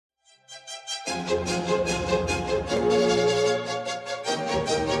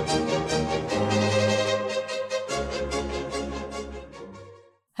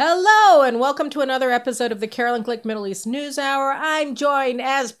and welcome to another episode of the Carolyn Glick Middle East News Hour. I'm joined,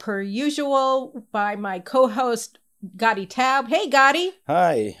 as per usual, by my co-host, Gadi Taub. Hey, Gadi.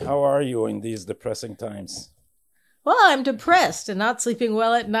 Hi, how are you in these depressing times? Well, I'm depressed and not sleeping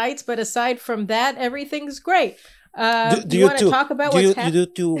well at nights, but aside from that, everything's great. Do you want to talk about what's happening? Do you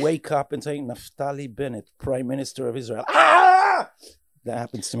two wake up and say, Naftali Bennett, Prime Minister of Israel? Ah! That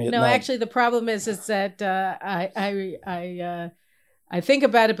happens to me at night. No, actually, the problem is that I think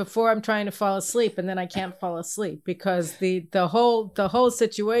about it before I'm trying to fall asleep, and then I can't fall asleep because the whole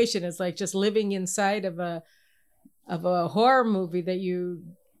situation is like just living inside of a horror movie that you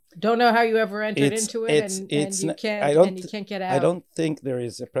don't know how you ever entered into it, and you can't get out. I don't think there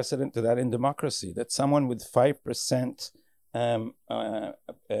is a precedent to that in democracy, that someone with 5%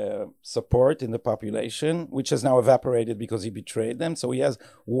 support in the population, which has now evaporated because he betrayed them. So he has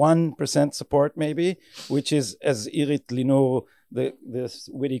 1% support maybe, which is, as Irit Linur, this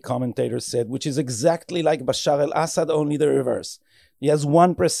witty commentator, said, which is exactly like Bashar al-Assad, only the reverse. He has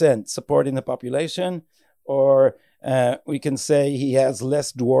 1% support in the population, or we can say he has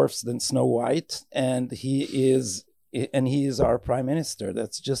less dwarfs than Snow White, and he is our prime minister.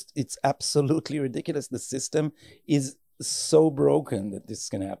 It's absolutely ridiculous. The system is so broken that this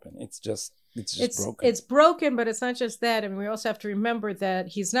can happen. It's just broken. It's broken, but it's not just that. And we also have to remember that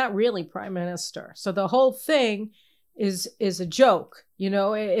he's not really prime minister. So the whole thing is a joke. You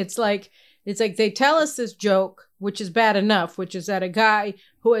know, it's like they tell us this joke, which is bad enough, which is that a guy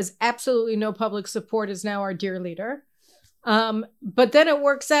who has absolutely no public support is now our dear leader. But then it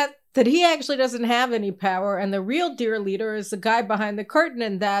works out that he actually doesn't have any power, and the real dear leader is the guy behind the curtain,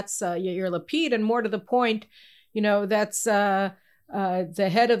 and that's Yair Lapid. And more to the point, you know, that's the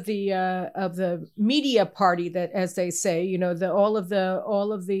head of the media party, that, as they say, you know, all of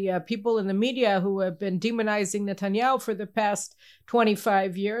the people in the media who have been demonizing Netanyahu for the past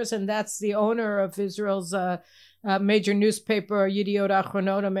 25 years, and that's the owner of Israel's major newspaper, Yediot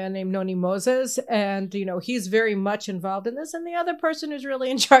Achronot, a man named Noni Moses, and you know, he's very much involved in this. And the other person who's really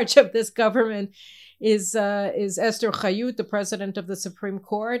in charge of this government is Esther Chayut, the president of the Supreme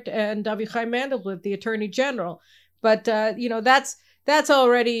Court, and Avichai Mandelblit, the Attorney General. But you know, that's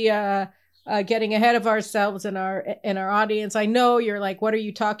already getting ahead of ourselves and our audience. I know you're like, what are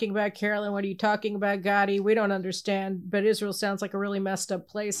you talking about, Carolyn? What are you talking about, Gadi? We don't understand. But Israel sounds like a really messed up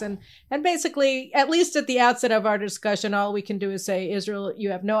place. And basically, at least at the outset of our discussion, all we can do is say, Israel,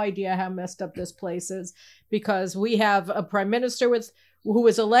 you have no idea how messed up this place is, because we have a prime minister who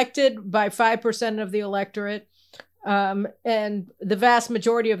was elected by 5% of the electorate. And the vast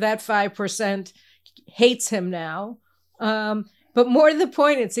majority of that 5% hates him now. But more to the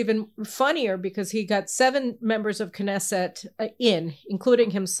point, it's even funnier because he got 7 members of Knesset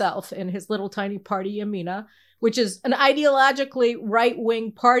including himself, in his little tiny party, Yamina, which is an ideologically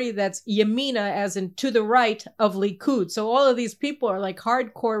right-wing party that's Yamina, as in to the right of Likud. So all of these people are like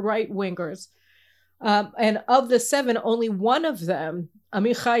hardcore right-wingers. And of the 7, only one of them,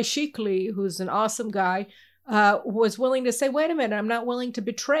 Amichai Shikli, who's an awesome guy, was willing to say, wait a minute, I'm not willing to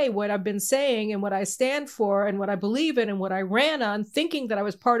betray what I've been saying and what I stand for and what I believe in and what I ran on, thinking that I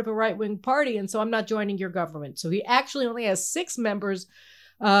was part of a right-wing party, and so I'm not joining your government. So he actually only has 6 members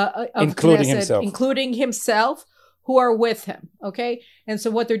of including himself, who are with him. Okay. And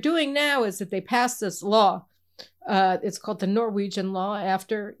so what they're doing now is that they passed this law. It's called the Norwegian law,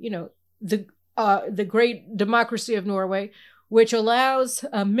 after, you know, the great democracy of Norway, which allows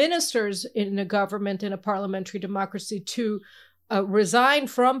ministers in a government, in a parliamentary democracy, to resign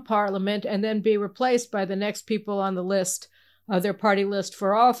from parliament and then be replaced by the next people on the list, their party list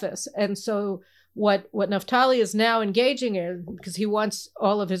for office. And so what Naftali is now engaging in, because he wants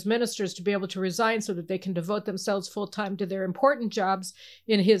all of his ministers to be able to resign so that they can devote themselves full-time to their important jobs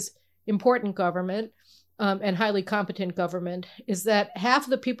in his important government and highly competent government, is that half of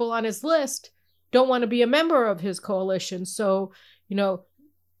the people on his list don't want to be a member of his coalition. So, you know,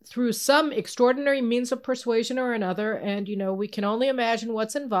 through some extraordinary means of persuasion or another, and, you know, we can only imagine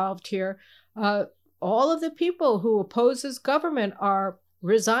what's involved here, all of the people who oppose his government are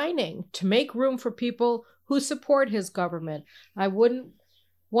resigning to make room for people who support his government. I wouldn't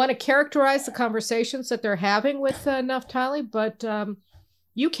want to characterize the conversations that they're having with Naftali, but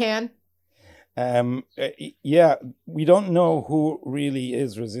you can. Yeah, we don't know who really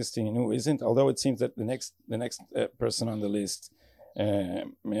is resisting and who isn't, although it seems that the next person on the list,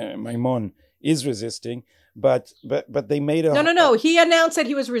 Maimon, is resisting, but they made a No. He announced that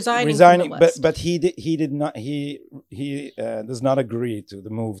he was resigning from the list. but he did not. He does not agree to the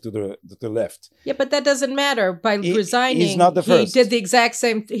move to the left. Yeah, but that doesn't matter. By resigning, he's not the first. He did the exact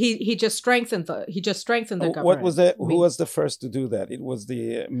same. He just strengthened the government. What was that? Who was the first to do that? It was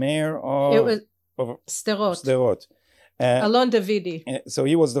the mayor of. It was of Sderot. Alon Davidi. So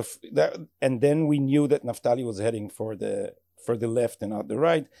he was and then we knew that Naftali was heading for the left and not the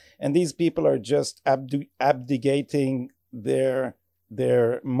right, and these people are just abdicating their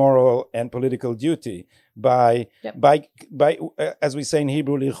moral and political duty by as we say in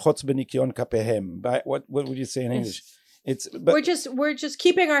Hebrew, lichotz benikyon kapehem. By what would you say in English? We're just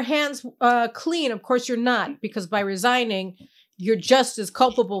keeping our hands clean. Of course, you're not, because by resigning, you're just as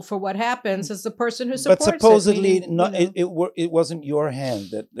culpable for what happens as the person who supports it. But supposedly, it wasn't your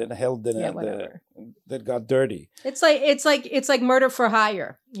hand that held that got dirty. It's like murder for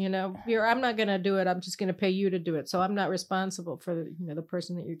hire. I'm not going to do it. I'm just going to pay you to do it. So I'm not responsible for the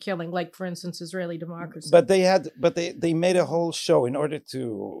person that you're killing. Like, for instance, Israeli democracy. But they made a whole show in order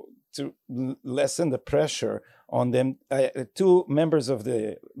to lessen the pressure on them. Two members of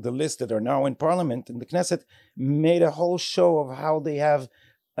the list that are now in parliament, in the Knesset, made a whole show of how they have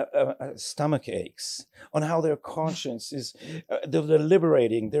stomach aches, on how their conscience is they're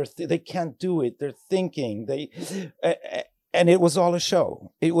liberating, they can't do it, they're thinking, and it was all a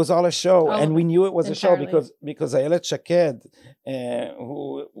show. It was all a show, and we knew it was entirely a show because Ayelet Shaked,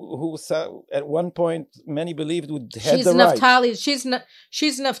 who at one point many believed would head the right. She's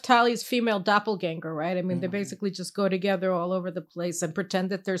Naftali's female doppelganger, right? I mean, they basically just go together all over the place and pretend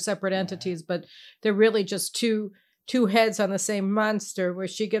that they're separate entities, but they're really just two heads on the same monster, where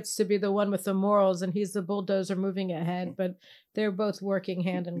she gets to be the one with the morals and he's the bulldozer moving ahead, but they're both working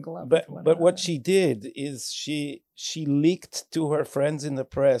hand in glove. But what she did is she leaked to her friends in the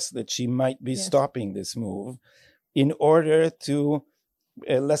press that she might be stopping this move in order to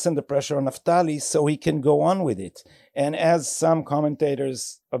lessen the pressure on Naftali so he can go on with it. And as some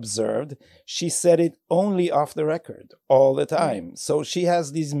commentators observed, she said it only off the record all the time. Mm-hmm. So she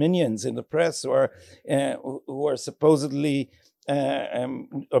has these minions in the press who are supposedly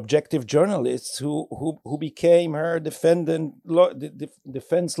objective journalists who became her defense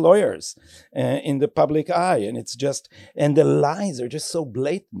lawyers in the public eye. And and the lies are just so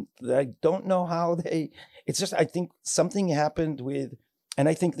blatant that I don't know how I think something happened with. And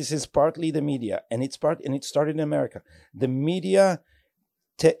I think this is partly the media, and it started in America. The media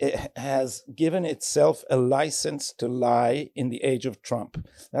has given itself a license to lie in the age of Trump.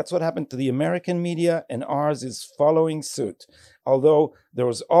 That's what happened to the American media, and ours is following suit. Although there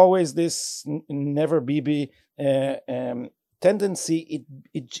was always this never Bibi tendency,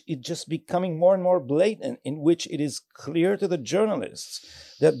 it just becoming more and more blatant, in which it is clear to the journalists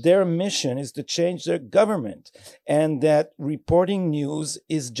that their mission is to change their government, and that reporting news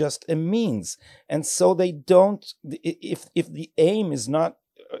is just a means. And so they don't, if the aim is not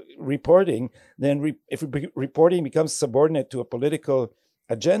reporting, then if reporting becomes subordinate to a political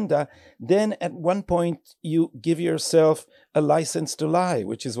agenda, then at one point you give yourself a license to lie,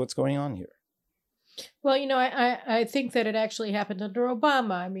 which is what's going on here. Well, I think that it actually happened under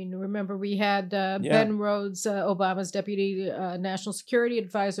Obama. I mean, remember we had Ben Rhodes, Obama's deputy national security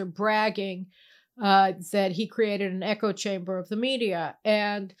advisor, bragging that he created an echo chamber of the media.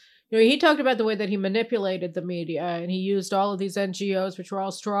 And he talked about the way that he manipulated the media, and he used all of these NGOs, which were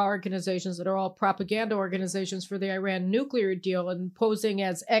all straw organizations that are all propaganda organizations for the Iran nuclear deal, and posing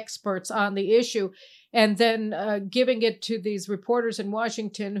as experts on the issue, and then giving it to these reporters in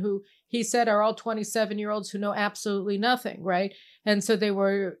Washington who he said are all 27-year-olds who know absolutely nothing, right? And so they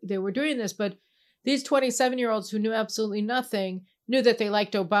were doing this, but these 27-year-olds who knew absolutely nothing knew that they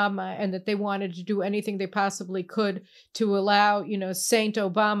liked Obama and that they wanted to do anything they possibly could to allow, Saint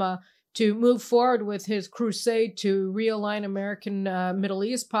Obama to move forward with his crusade to realign American Middle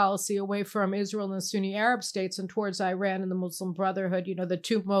East policy away from Israel and the Sunni Arab states and towards Iran and the Muslim Brotherhood, the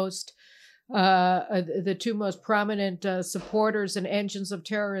two most prominent supporters and engines of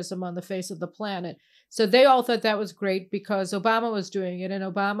terrorism on the face of the planet. So they all thought that was great because Obama was doing it, and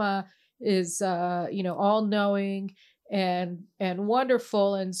Obama is all-knowing and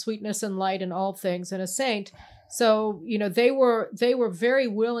wonderful, and sweetness and light in all things, and a saint. So they were very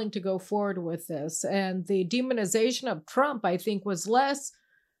willing to go forward with this, and the demonization of Trump, I think, was less.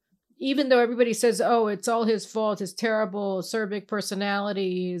 Even though everybody says, oh, it's all his fault, his terrible acerbic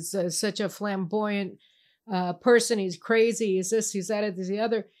personality, he's such a flamboyant person, he's crazy, he's this, he's that, he's the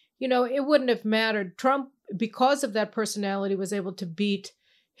other, it wouldn't have mattered. Trump, because of that personality, was able to beat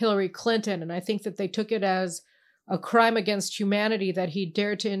Hillary Clinton. And I think that they took it as a crime against humanity that he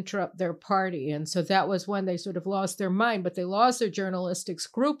dared to interrupt their party. And so that was when they sort of lost their mind, but they lost their journalistic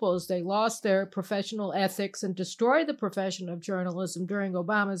scruples. They lost their professional ethics and destroyed the profession of journalism during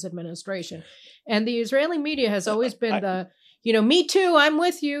Obama's administration. And the Israeli media has always been me too, I'm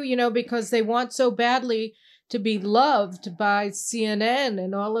with you, because they want so badly to be loved by CNN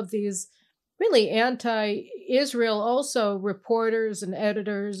and all of these really anti-Israel also reporters and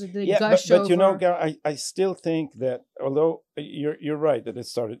editors. They gush but over. Gar, I still think that although you're right that it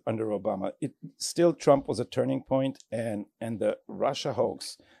started under Obama, Trump was a turning point, and the Russia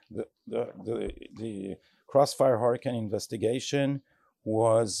hoax, the Crossfire Hurricane investigation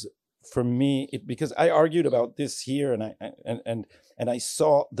was, for me, because I argued about this here, and I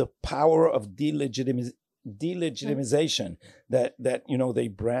saw the power of delegitimization, that they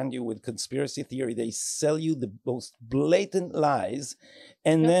brand you with conspiracy theory, they sell you the most blatant lies,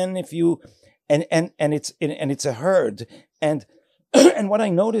 and then if you and it's a herd, and and what I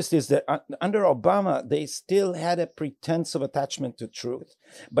noticed is that under Obama they still had a pretense of attachment to truth,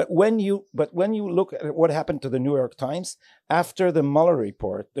 but when you look at what happened to the New York Times after the Mueller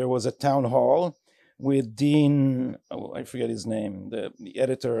report, there was a town hall with Dean, I forget his name, the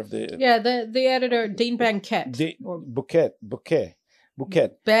editor of the... Yeah, the editor, Dean Banquet.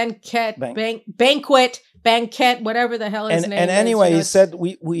 Banquet, whatever the hell his name is. And anyway, he said,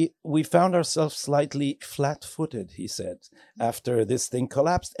 we found ourselves slightly flat-footed, he said, after this thing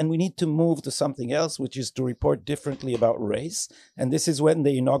collapsed, and we need to move to something else, which is to report differently about race. And this is when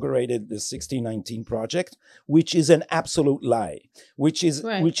they inaugurated the 1619 Project, which is an absolute lie, which is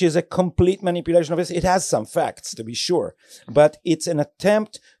a complete manipulation of this. It has some facts, to be sure, but it's an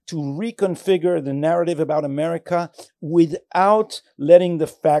attempt to reconfigure the narrative about America without letting the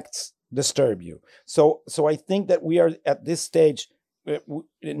facts disturb you. So I think that we are at this stage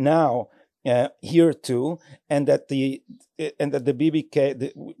now here too, and that the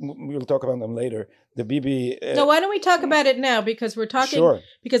BBK, we'll talk about them later. The BB. No, why don't we talk about it now? Because we're talking. Sure.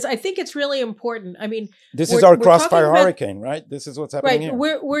 Because I think it's really important. I mean, this is our Crossfire Hurricane, right? This is what's happening here.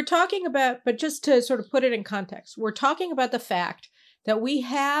 We're talking about, but just to sort of put it in context, we're talking about the fact that we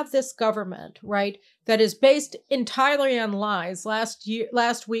have this government, right, that is based entirely on lies. Last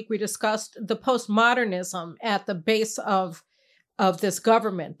week we discussed the postmodernism at the base of this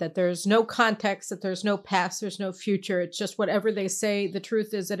government, that there's no context, that there's no past, there's no future. It's just whatever they say the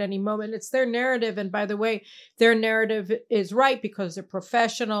truth is at any moment. It's their narrative. And by the way, their narrative is right because they're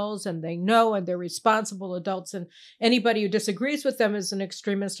professionals and they know, and they're responsible adults. And anybody who disagrees with them is an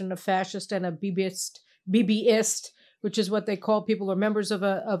extremist and a fascist and a BBist, which is what they call people who are members of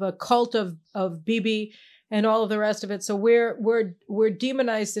a cult of Bibi and all of the rest of it. So we're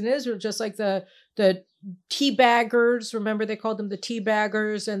demonized in Israel, just like the teabaggers. Remember, they called them the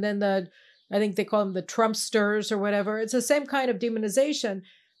teabaggers, and then I think they call them the Trumpsters or whatever. It's the same kind of demonization,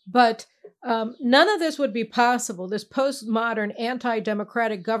 but none of this would be possible. This postmodern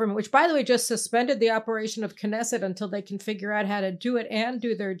anti-democratic government, which, by the way, just suspended the operation of Knesset until they can figure out how to do it and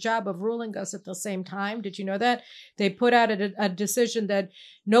do their job of ruling us at the same time. Did you know that? They put out a decision that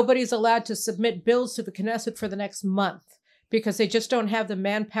nobody's allowed to submit bills to the Knesset for the next month because they just don't have the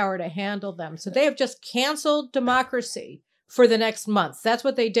manpower to handle them. So they have just canceled democracy for the next month. That's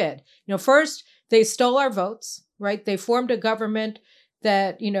what they did. First, they stole our votes, right? They formed a government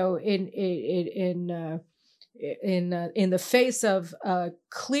that, in the face of a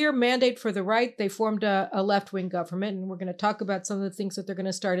clear mandate for the right, they formed a left-wing government. And we're going to talk about some of the things that they're going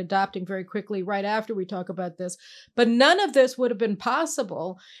to start adopting very quickly right after we talk about this. But none of this would have been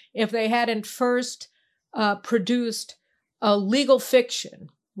possible if they hadn't first produced a legal fiction,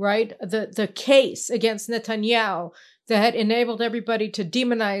 right? The case against Netanyahu that had enabled everybody to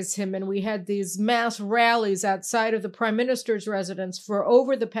demonize him. And we had these mass rallies outside of the prime minister's residence for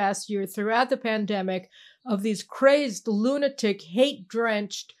over the past year throughout the pandemic of these crazed, lunatic,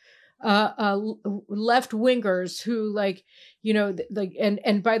 hate-drenched left-wingers who, and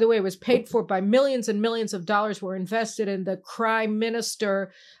by the way, it was paid for by millions and millions of dollars were invested in the crime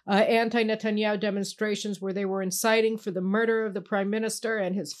minister anti-Netanyahu demonstrations where they were inciting for the murder of the prime minister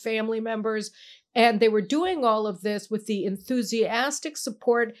and his family members. And they were doing all of this with the enthusiastic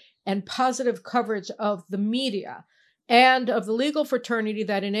support and positive coverage of the media and of the legal fraternity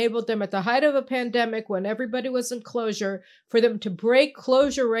that enabled them at the height of a pandemic when everybody was in closure for them to break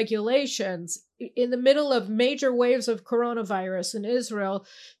closure regulations in the middle of major waves of coronavirus in Israel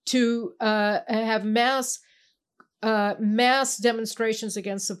to have mass demonstrations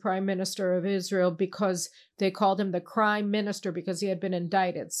against the prime minister of Israel because they called him the crime minister because he had been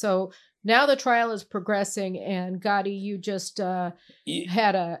indicted. So Now the trial is progressing, and Gadi, you just Ye-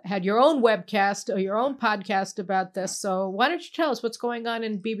 had your own webcast or your own podcast about this. So why don't you tell us what's going on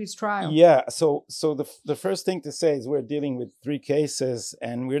in Bibi's trial? Yeah, so the first thing to say is we're dealing with three cases,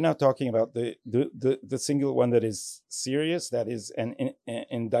 and we're not talking about the single one that is serious, that is an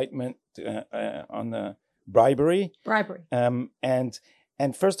indictment on the bribery. Bribery.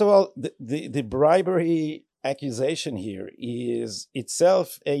 And first of all, the bribery accusation here is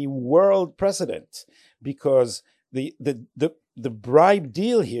itself a world precedent, because the bribe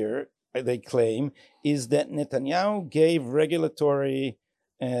deal here, they claim, is that Netanyahu gave regulatory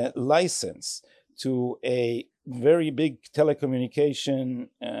license to a very big telecommunication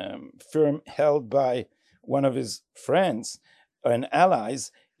firm held by one of his friends and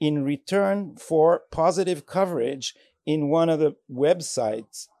allies in return for positive coverage in one of the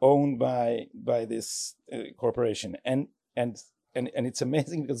websites owned by this corporation. And it's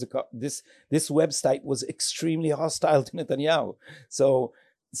amazing because this website was extremely hostile to Netanyahu. So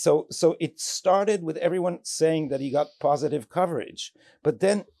it started with everyone saying that he got positive coverage, but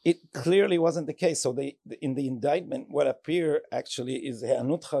then it clearly wasn't the case. So in the indictment, what appear actually is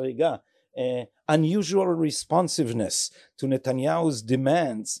He'anut Chariga, unusual responsiveness to Netanyahu's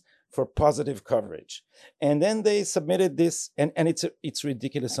demands for positive coverage. And then they submitted this, and it's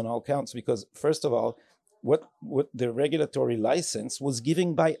ridiculous on all counts, because first of all, what the regulatory license was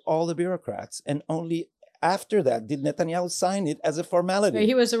given by all the bureaucrats, and only after that did Netanyahu sign it as a formality.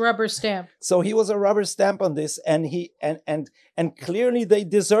 He was a rubber stamp. So he was a rubber stamp on this, and and clearly they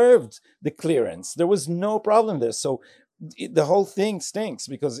deserved the clearance. There was no problem there. So the whole thing stinks,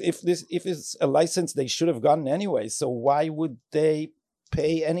 because if it's a license they should have gotten anyway, so why would they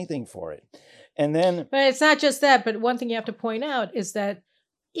pay anything for it? And then, but it's not just that. But one thing you have to point out is that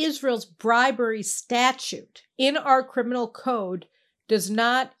Israel's bribery statute in our criminal code does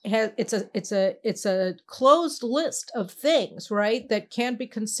not have, it's a closed list of things, right, that can be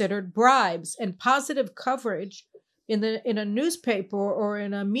considered bribes, and positive coverage in a newspaper or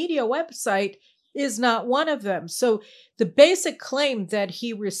in a media website is not one of them. So the basic claim that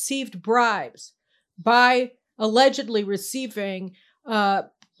he received bribes by allegedly receiving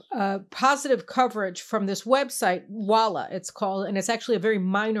positive coverage from this website, Walla, it's called, and it's actually a very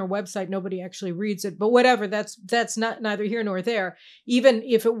minor website. Nobody actually reads it, but whatever. That's not neither here nor there. Even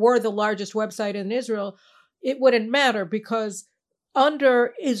if it were the largest website in Israel, it wouldn't matter, because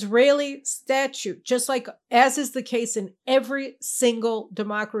under Israeli statute, just like as is the case in every single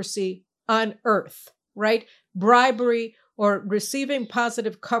democracy on earth, right? Bribery or receiving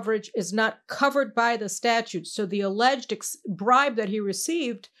positive coverage is not covered by the statute. So the alleged bribe that he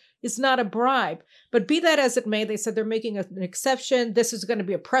received is not a bribe. But be that as it may, they said they're making an exception. This is going to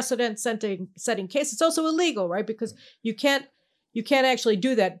be a precedent-setting case. It's also illegal, right? Because you can't actually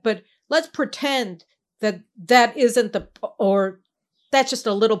do that. But let's pretend that isn't or that's just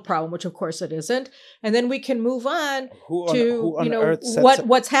a little problem, which of course it isn't. And then we can move on to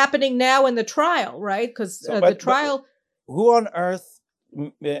what's happening now in the trial, right? Because the trial. Who on earth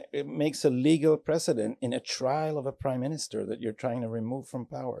makes a legal precedent in a trial of a prime minister that you're trying to remove from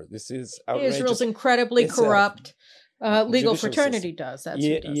power? This is outrageous. Israel's incredibly corrupt. Legal fraternity system does. That's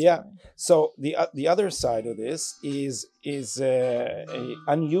yeah. So the other side of this is a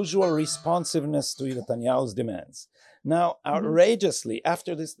unusual responsiveness to Netanyahu's demands. Now, outrageously,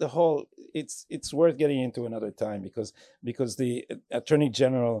 after this, it's worth getting into another time, because the Attorney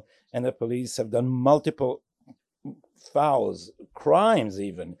General and the police have done multiple fouls, crimes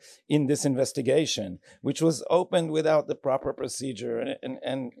even, in this investigation, which was opened without the proper procedure,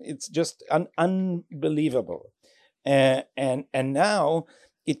 and it's just unbelievable. And now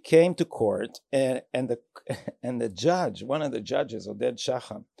it came to court, and the judge, one of the judges, Oded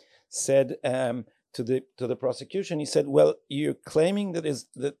Shacham, said to the prosecution, he said, "Well, you're claiming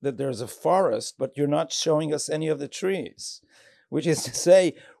that there's a forest, but you're not showing us any of the trees." Which is to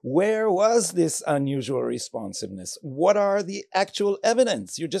say, where was this unusual responsiveness? What are the actual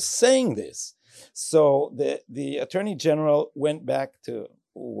evidence? You're just saying this. So the Attorney General went back to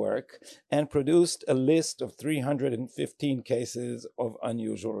work and produced a list of 315 cases of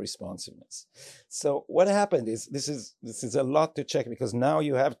unusual responsiveness. So what happened is this is a lot to check, because now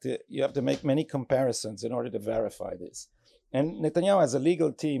you have to make many comparisons in order to verify this. And Netanyahu has a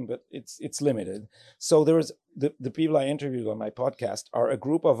legal team, but it's limited. So there was the people I interviewed on my podcast are a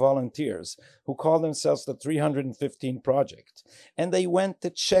group of volunteers who call themselves the 315 Project. And they went to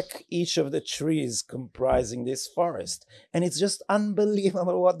check each of the trees comprising this forest. And it's just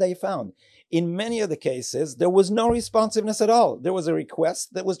unbelievable what they found. In many of the cases, there was no responsiveness at all. There was a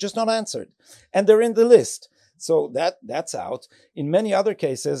request that was just not answered. And they're in the list. So that's out. In many other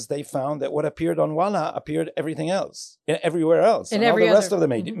cases, they found that what appeared on Walla appeared everywhere else, and all the rest of the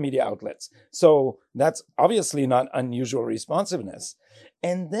media outlets. So that's obviously not unusual responsiveness.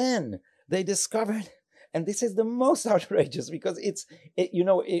 And then they discovered, and this is the most outrageous, because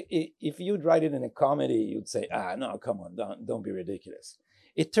if you'd write it in a comedy, you'd say, no, come on, don't be ridiculous.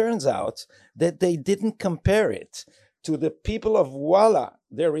 It turns out that they didn't compare it to the people of Walla,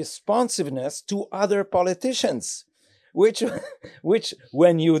 their responsiveness to other politicians, which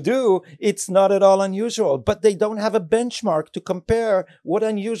when you do, it's not at all unusual. But they don't have a benchmark to compare what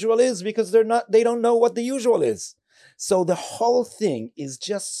unusual is, because they don't know what the usual is. So the whole thing is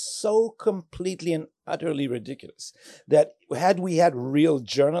just so completely and utterly ridiculous that had we had real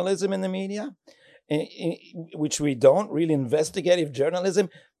journalism in the media, which we don't, real investigative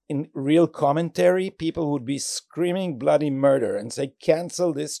journalism, in real commentary, people would be screaming bloody murder and say,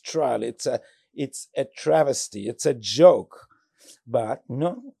 cancel this trial. It's a travesty. It's a joke. But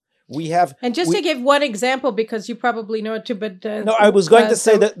no, we have... And just to give one example, because you probably know it too, but... no, I was going to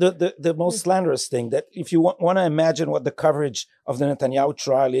say that the most slanderous thing, that if you want to imagine what the coverage of the Netanyahu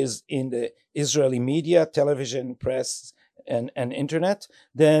trial is in the Israeli media, television, press, and internet,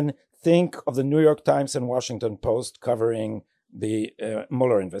 then think of the New York Times and Washington Post covering the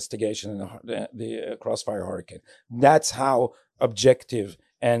Mueller investigation and the Crossfire Hurricane. That's how objective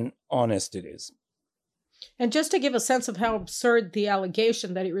and honest it is. And just to give a sense of how absurd the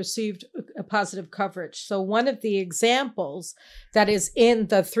allegation that he received a positive coverage. So one of the examples that is in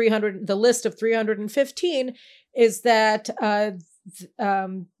the list of 315 is that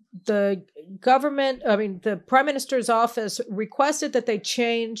the Prime Minister's office requested that they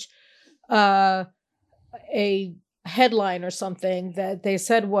change a headline or something that they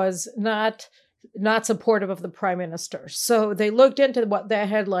said was not supportive of the Prime Minister. So they looked into what that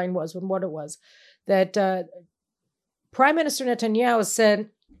headline was and what it was. That Prime Minister Netanyahu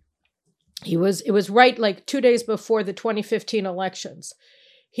said it was right like 2 days before the 2015 elections.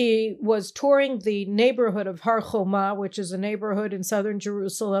 He was touring the neighborhood of Har Choma, which is a neighborhood in southern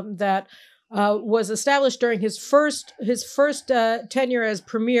Jerusalem that was established during his first tenure as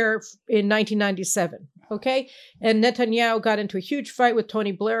premier in 1997. Okay, and Netanyahu got into a huge fight with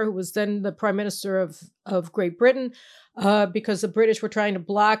Tony Blair, who was then the Prime Minister of Great Britain, because the British were trying to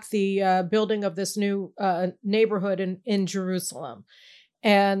block the building of this new neighborhood in Jerusalem.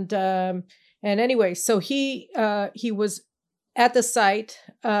 And anyway, so he was at the site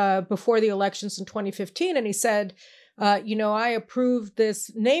before the elections in 2015, and he said, I approved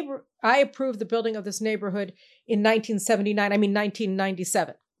the building of this neighborhood in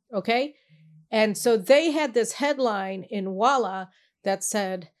 1997. Okay. And so they had this headline in Walla that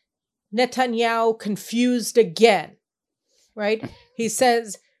said, Netanyahu confused again, right? He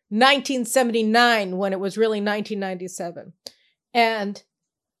says 1979 when it was really 1997. And,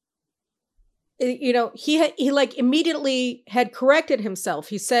 he like immediately had corrected himself.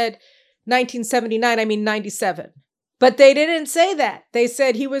 He said 97. But they didn't say that. They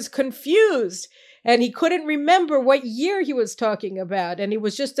said he was confused and he couldn't remember what year he was talking about. And it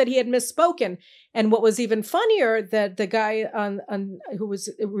was just that he had misspoken. And what was even funnier, that the guy on who was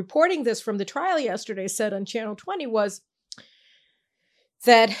reporting this from the trial yesterday said on Channel 20 was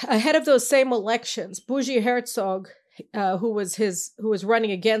that ahead of those same elections, Bougie Herzog, who was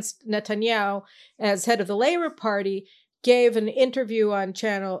running against Netanyahu as head of the Labour Party, gave an interview on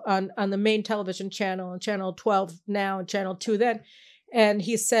the main television channel, on Channel 12 now and Channel 2 then, and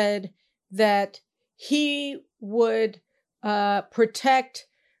he said that he would protect.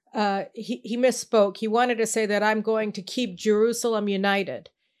 He misspoke. He wanted to say that I'm going to keep Jerusalem united,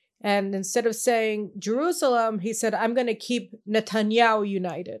 and instead of saying Jerusalem, he said I'm going to keep Netanyahu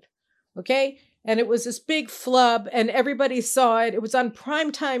united. Okay. And it was this big flub, and everybody saw it. It was on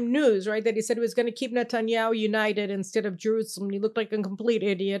primetime news, right? That he said he was going to keep Netanyahu united instead of Jerusalem. He looked like a complete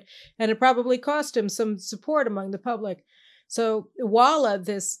idiot, and it probably cost him some support among the public. So Walla,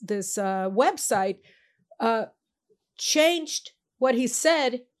 this website, changed what he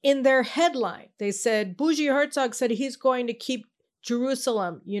said in their headline. They said, Bougie Herzog said he's going to keep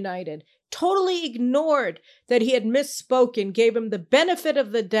Jerusalem united. Totally ignored that he had misspoken, gave him the benefit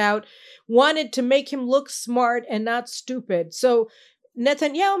of the doubt, wanted to make him look smart and not stupid. So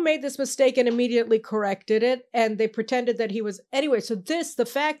Netanyahu made this mistake and immediately corrected it, and they pretended that he was... Anyway, so the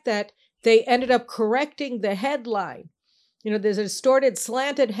fact that they ended up correcting the headline, there's a distorted,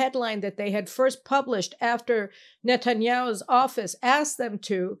 slanted headline that they had first published after Netanyahu's office asked them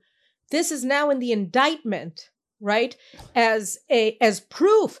to, this is now in the indictment, right? As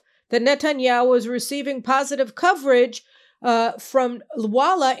proof that Netanyahu was receiving positive coverage from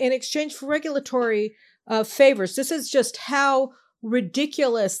Walla in exchange for regulatory favors. This is just how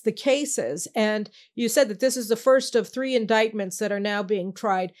ridiculous the case is. And you said that this is the first of 3 indictments that are now being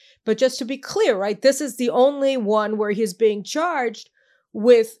tried. But just to be clear, right, this is the only one where he's being charged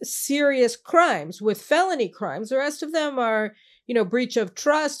with serious crimes, with felony crimes. The rest of them are, breach of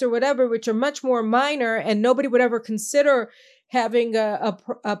trust or whatever, which are much more minor, and nobody would ever consider having a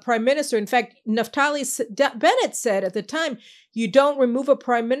prime minister. In fact, Naftali Bennett said at the time, you don't remove a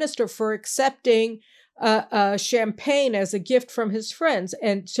prime minister for accepting champagne as a gift from his friends,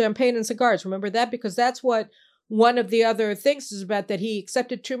 and champagne and cigars. Remember that? Because that's what one of the other things is about, that he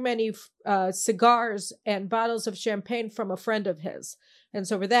accepted too many cigars and bottles of champagne from a friend of his. And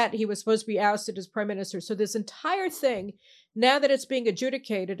so for that, he was supposed to be ousted as prime minister. So this entire thing, now that it's being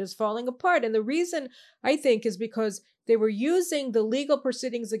adjudicated, is falling apart. And the reason, I think, is because they were using the legal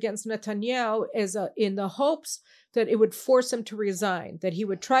proceedings against Netanyahu in the hopes that it would force him to resign, that he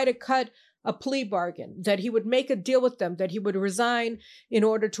would try to cut a plea bargain, that he would make a deal with them, that he would resign in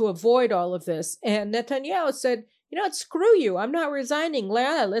order to avoid all of this. And Netanyahu said, screw you. I'm not resigning.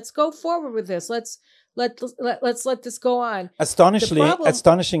 Let's go forward with this. Let's let this go on.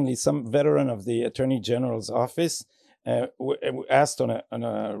 Astonishingly, some veteran of the Attorney General's office asked on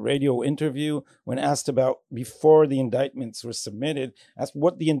a radio interview, when asked about before the indictments were submitted, asked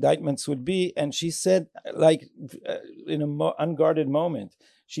what the indictments would be, and she said, in an unguarded moment,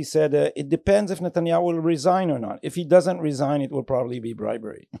 she said, it depends if Netanyahu will resign or not. If he doesn't resign, it will probably be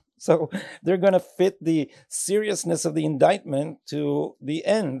bribery. So they're going to fit the seriousness of the indictment to the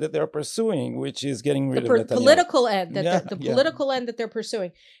end that they're pursuing, which is getting rid of Netanyahu. Political end, political end that they're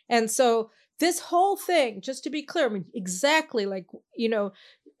pursuing. And so this whole thing, just to be clear, exactly there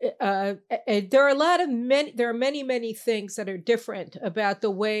are many things that are different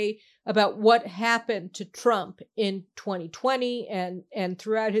about what happened to Trump in 2020 and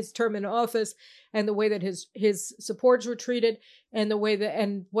throughout his term in office, and the way that his supporters were treated, and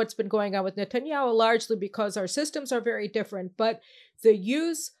and what's been going on with Netanyahu, largely because our systems are very different. But the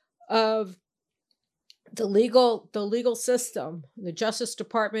use of the legal system, the Justice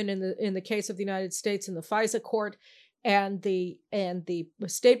Department in the case of the United States, in the FISA court, and the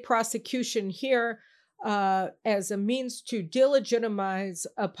state prosecution here as a means to delegitimize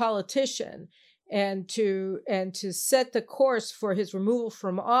a politician and to set the course for his removal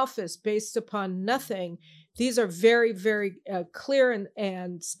from office based upon nothing. These are very, very clear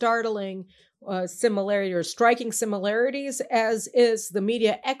and startling similarities, or striking similarities, as is the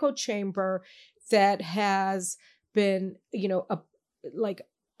media echo chamber that has been,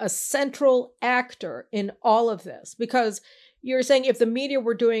 a central actor in all of this. Because you're saying if the media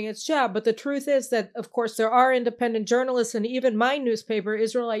were doing its job, but the truth is that, of course, there are independent journalists, and even my newspaper,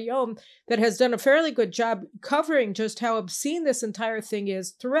 Israel Hayom, that has done a fairly good job covering just how obscene this entire thing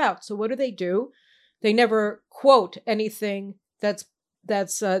is throughout. So what do? They never quote anything that's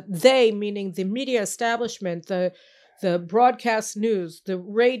they, meaning the media establishment, the broadcast news, the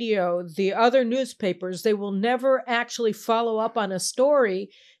radio, the other newspapers. They will never actually follow up on a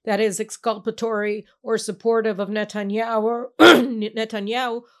story that is exculpatory or supportive of Netanyahu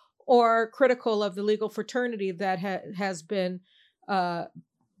or critical of the legal fraternity that has been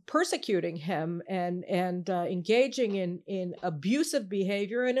persecuting him and engaging in abusive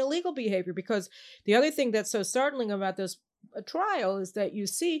behavior and illegal behavior. Because the other thing that's so startling about this trial is that you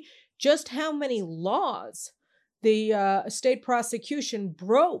see just how many laws the state prosecution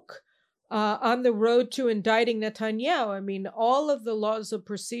broke on the road to indicting Netanyahu. I mean, all of the laws of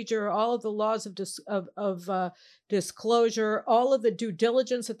procedure, all of the laws of disclosure, all of the due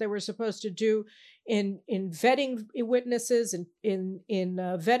diligence that they were supposed to do in vetting witnesses and in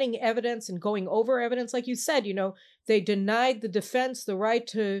vetting evidence and going over evidence. Like you said, they denied the defense the right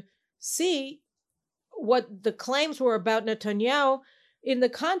to see what the claims were about Netanyahu in the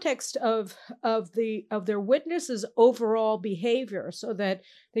context of their witnesses' overall behavior, so that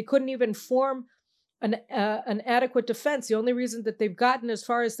they couldn't even form an adequate defense. The only reason that they've gotten as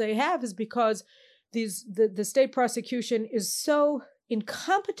far as they have is because the state prosecution is so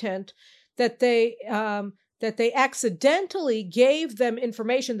incompetent that they accidentally gave them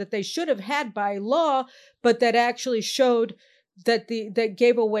information that they should have had by law, but that actually showed that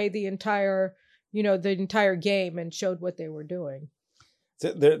gave away the entire game and showed what they were doing.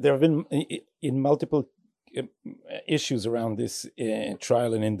 There have been in multiple issues around this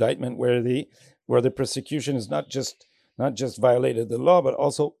trial and indictment where the prosecution is not just violated the law, but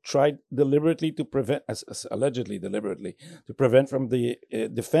also tried deliberately to prevent, allegedly deliberately, to prevent from the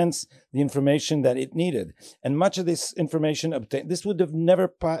defense the information that it needed. And much of this information obtained, this would have never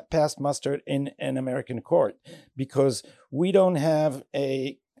passed muster in an American court, because we don't have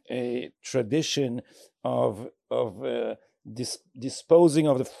a a tradition of disposing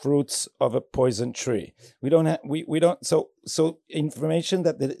of the fruits of a poison tree. We don't. So information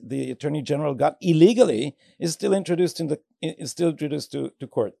that the Attorney General got illegally is still introduced to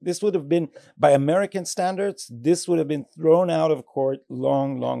court. This would have been, by American standards, this would have been thrown out of court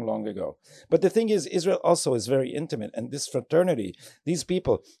long ago. But the thing is, Israel also is very intimate, and this fraternity, these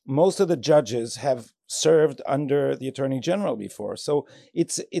people, most of the judges have served under the Attorney General before. So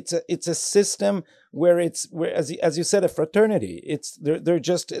it's a system where as you said, a fraternity. They're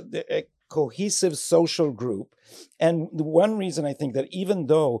just a cohesive social group. And the one reason I think that even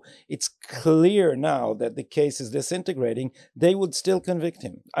though it's clear now that the case is disintegrating, they would still convict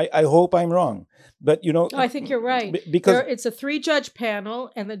him. I hope I'm wrong, but I think you're right, because it's a 3-judge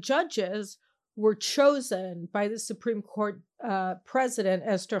panel, and the judges were chosen by the Supreme Court President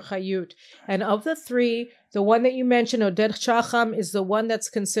Esther Hayut. And of the 3, the one that you mentioned, Oded Shacham, is the one that's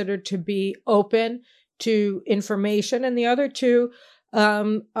considered to be open to information, and the other 2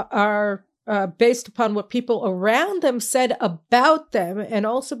 are based upon what people around them said about them, and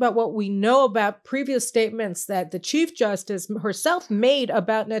also about what we know about previous statements that the Chief Justice herself made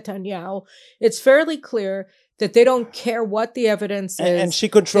about Netanyahu. It's fairly clear that they don't care what the evidence is, and she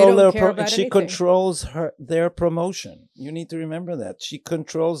controls their promotion. You need to remember that she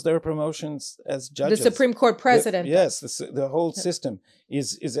controls their promotions as judges. The Supreme Court President. The whole system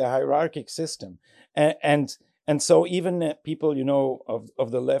is a hierarchic system, and so even people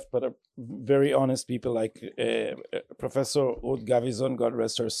of the left, but are very honest people like Professor Ruth Gavizon, God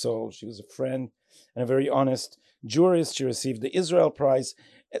rest her soul. She was a friend and a very honest jurist. She received the Israel Prize.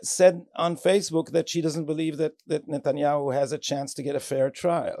 Said on Facebook that she doesn't believe that Netanyahu has a chance to get a fair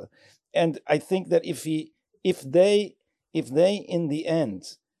trial. And I think that if they in the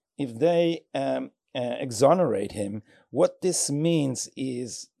end, if they exonerate him, what this means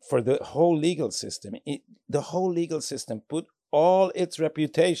is for the whole legal system, the whole legal system put all its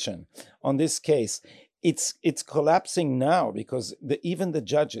reputation on this case. It's collapsing now because even the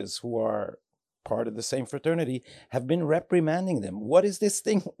judges who are part of the same fraternity have been reprimanding them. What is this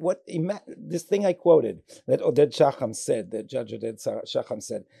thing? This thing I quoted that Oded Shacham said, that Judge Oded Shacham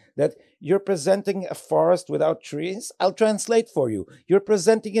said, that you're presenting a forest without trees? I'll translate for you. You're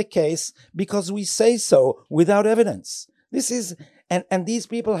presenting a case because we say so without evidence. This is, and these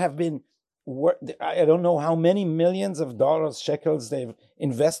people have been, I don't know how many millions of dollars, shekels they've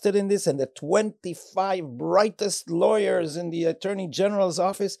invested in this, and the 25 brightest lawyers in the Attorney General's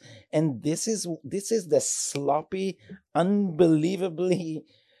office, and this is the sloppy, unbelievably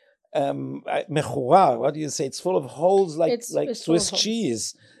mechura. What do you say? It's full of holes like Swiss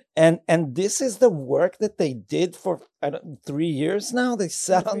cheese. And this is the work that they did for 3 years now. They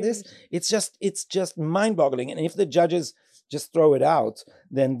sat on this. It's just mind-boggling. And if the judges just throw it out,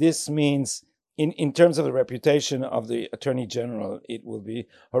 then this means, in terms of the reputation of the Attorney General, it will be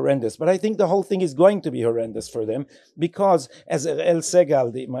horrendous. But I think the whole thing is going to be horrendous for them because, as El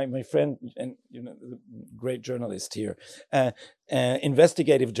Segal, my friend and the great journalist here,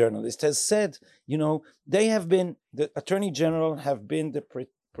 investigative journalist, has said, the Attorney General have been the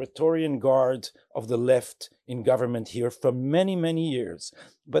Praetorian Guard of the left in government here for many, many years,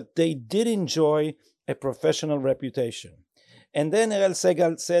 but they did enjoy a professional reputation. And then El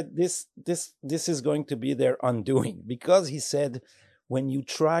Segal said this is going to be their undoing, because he said, when you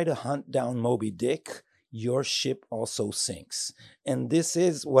try to hunt down Moby Dick, your ship also sinks. And this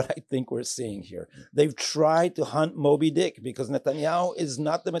is what I think we're seeing here. They've tried to hunt Moby Dick because Netanyahu is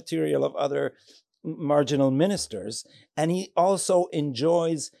not the material of other marginal ministers, and he also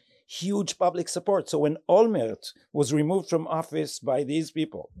enjoys huge public support. So when Olmert was removed from office by these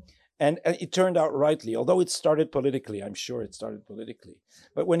people, and it turned out rightly, although it started politically, I'm sure it started politically.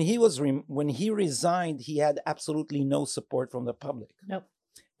 But when he resigned, he had absolutely no support from the public. Nope.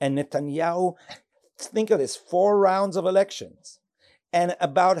 And Netanyahu, think of this, 4 rounds of elections, and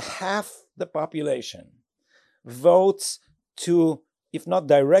about half the population votes to, if not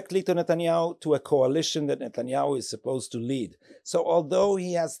directly to Netanyahu, to a coalition that Netanyahu is supposed to lead. So although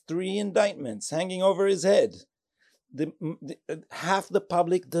he has 3 indictments hanging over his head, half the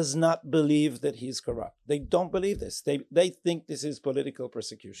public does not believe that he's corrupt. They don't believe this. They think this is political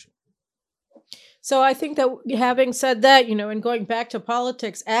persecution. So I think that, having said that, and going back to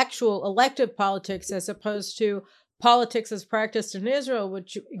politics, actual elective politics, as opposed to politics as practiced in Israel,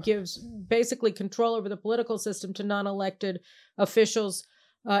 which gives basically control over the political system to non-elected officials,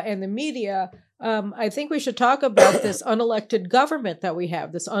 and the media, I think we should talk about this unelected government that we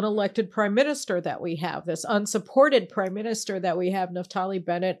have, this unelected prime minister that we have, this unsupported prime minister that we have, Naftali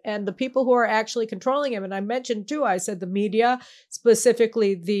Bennett, and the people who are actually controlling him. And I mentioned too, I said the media,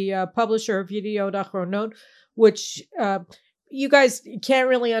 specifically the publisher of Yediot Achronot, which you guys can't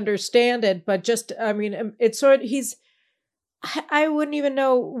really understand it, but just, I mean, it's sort of, I wouldn't even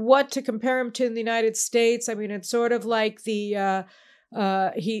know what to compare him to in the United States. I mean, it's sort of like there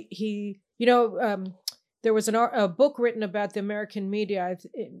was a book written about the American media.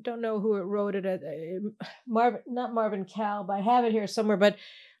 I don't know who it wrote it. Not Marvin Call, but I have it here somewhere. But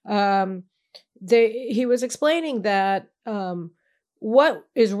he was explaining that what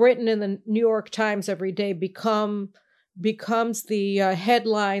is written in the New York Times every day becomes the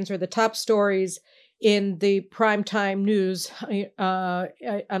headlines or the top stories in the primetime news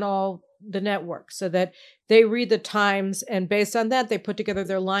on all the networks, so that they read the Times, and based on that, they put together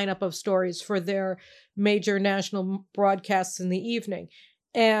their lineup of stories for their major national broadcasts in the evening.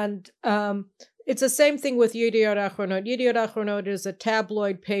 And it's the same thing with Yediot Achronot. Yediot Achronot is a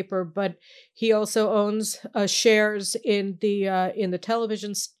tabloid paper, but he also owns shares in the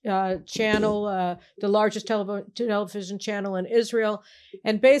television channel, the largest television channel in Israel,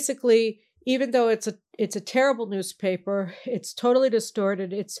 and basically, even though it's a terrible newspaper, it's totally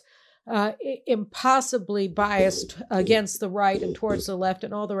distorted. It's impossibly biased against the right and towards the left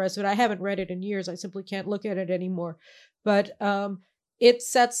and all the rest of it. I haven't read it in years. I simply can't look at it anymore. But it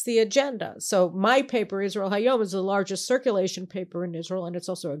sets the agenda. So my paper, Israel Hayom, is the largest circulation paper in Israel, and it's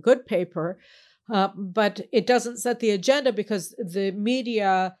also a good paper. But it doesn't set the agenda because the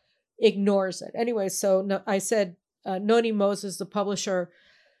media ignores it. Anyway, so I said Noni Moses, the publisher,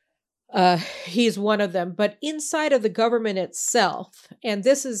 he's one of them. But inside of the government itself, and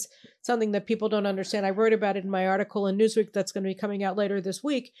this is something that people don't understand. I wrote about it in my article in Newsweek that's going to be coming out later this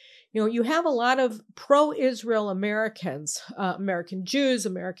week. You have a lot of pro-Israel Americans, American Jews,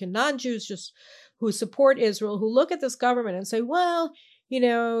 American non-Jews, just who support Israel, who look at this government and say, well,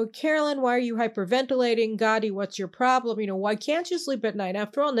 Carolyn, why are you hyperventilating? Gadi, what's your problem? Why can't you sleep at night?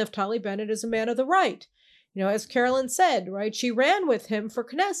 After all, Naftali Bennett is a man of the right. As Carolyn said, right, she ran with him for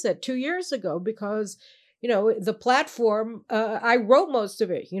Knesset 2 years ago because, the platform, I wrote most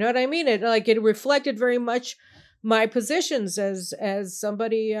of it. You know what I mean? It reflected very much my positions as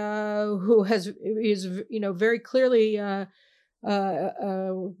somebody who is very clearly a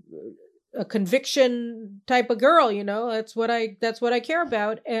conviction type of girl. That's what I care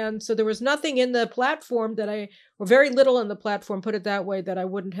about. And so there was nothing in the platform or very little in the platform, put it that way, that I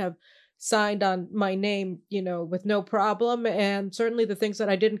wouldn't have signed on my name, with no problem. And certainly the things that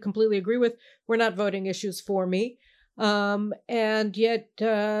I didn't completely agree with were not voting issues for me. And yet,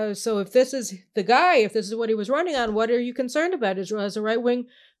 so if this is the guy, if this is what he was running on, what are you concerned about? Israel has a right-wing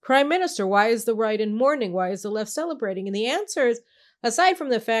prime minister. Why is the right in mourning? Why is the left celebrating? And the answer is, aside from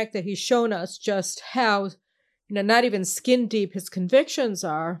the fact that he's shown us just how, not even skin deep his convictions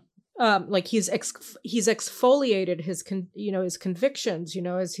are, he's exfoliated his convictions,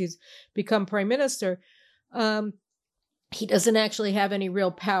 as he's become prime minister. He doesn't actually have any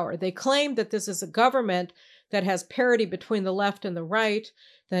real power. They claim that this is a government that has parity between the left and the right,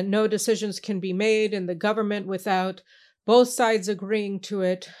 that no decisions can be made in the government without both sides agreeing to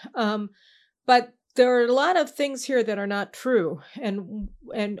it. But there are a lot of things here that are not true,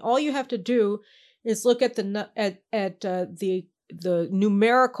 and all you have to do is look at the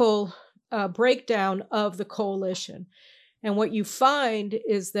numerical breakdown of the coalition. And what you find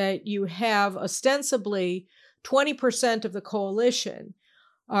is that you have ostensibly 20% of the coalition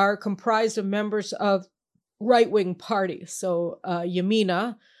are comprised of members of right-wing parties. So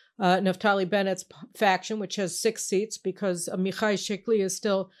Yamina, Naftali Bennett's faction, which has 6 seats because Amichai Shikli is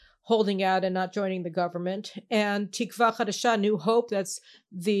still holding out and not joining the government, and Tikva Chadasha, New Hope, that's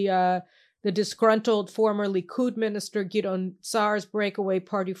the disgruntled former Likud minister Gidon Saar's breakaway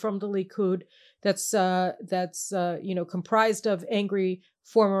party from the Likud, that's comprised of angry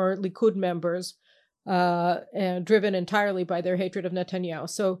former Likud members, and driven entirely by their hatred of Netanyahu.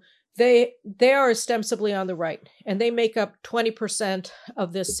 So they are ostensibly on the right, and they make up 20%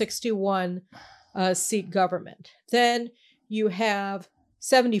 of this 61 seat government. Then you have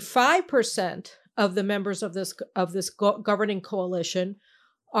 75% of the members of this governing coalition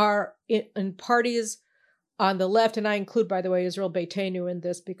are in parties on the left, and I include, by the way, Israel Beitenu in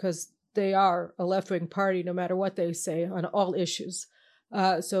this because they are a left-wing party no matter what they say on all issues.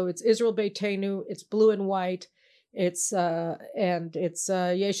 So it's Israel Beitenu, it's blue and white, it's Yesh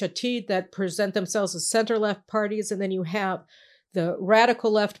Atid that present themselves as center-left parties, and then you have the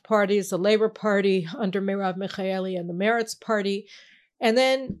radical left parties, the Labor Party under Merav Michaeli and the Meretz Party. And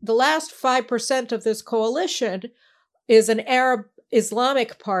then the last 5% of this coalition is an Arab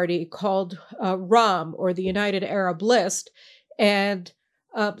Islamic party called RAM, or the United Arab List. And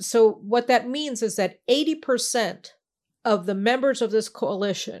so what that means is that 80% of the members of this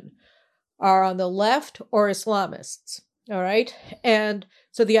coalition are on the left or Islamists. All right. And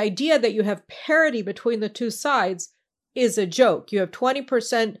so the idea that you have parity between the two sides is a joke. You have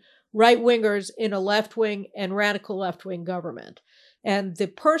 20% right-wingers in a left-wing and radical left-wing government. And the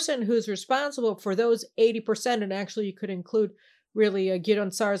person who's responsible for those 80%, and actually you could include really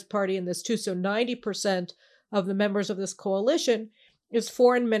Gideon Sa'ar's party in this too, so 90% of the members of this coalition is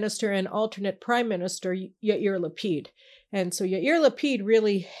Foreign Minister and alternate Prime Minister Yair Lapid. And so Yair Lapid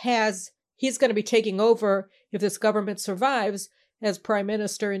really he's going to be taking over, if this government survives, as Prime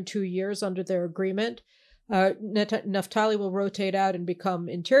Minister in 2 years under their agreement. Naftali will rotate out and become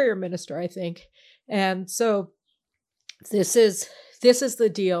Interior Minister, I think. And so this is the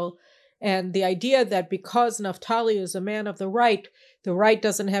deal. And the idea that because Naftali is a man of the right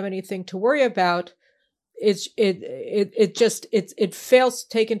doesn't have anything to worry about, it fails to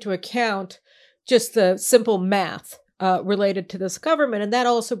take into account just the simple math related to this government. And that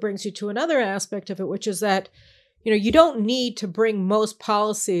also brings you to another aspect of it, which is that, you don't need to bring most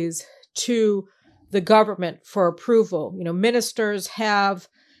policies to the government for approval. Ministers have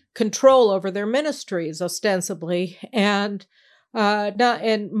control over their ministries ostensibly, and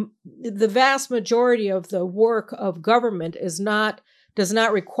the vast majority of the work of government does not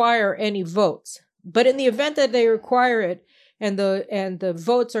require any votes. But in the event that they require it, and the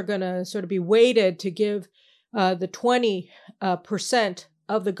votes are going to sort of be weighted to give the 20%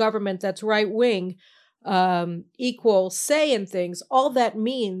 of the government that's right wing equal say in things, all that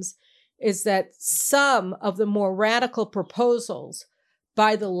means is that some of the more radical proposals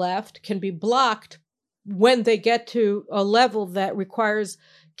by the left can be blocked when they get to a level that requires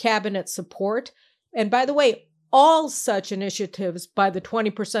cabinet support. And by the way, all such initiatives by the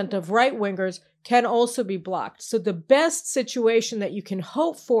 20% of right-wingers can also be blocked. So the best situation that you can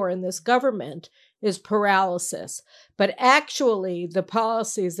hope for in this government is paralysis. But actually, the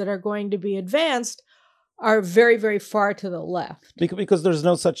policies that are going to be advanced are very, very far to the left. Because there's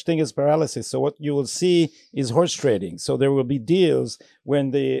no such thing as paralysis. So what you will see is horse trading. So there will be deals when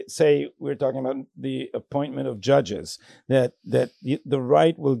they say, we're talking about the appointment of judges, that the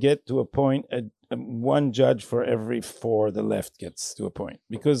right will get to appoint one judge for every 4 the left gets to appoint.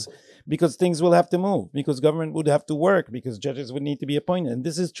 Because things will have to move, because government would have to work, because judges would need to be appointed. And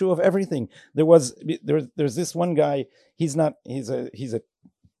this is true of everything. There's this one guy, he's a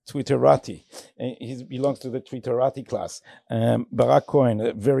Twitterati. He belongs to the Twitterati class. Barak Cohen,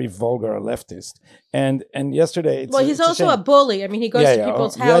 a very vulgar leftist. And yesterday... he's also a bully. I mean, he goes to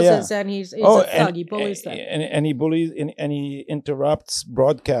people's houses and he's a thug. He bullies them. And he bullies and he interrupts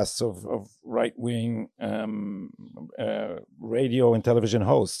broadcasts of right-wing radio and television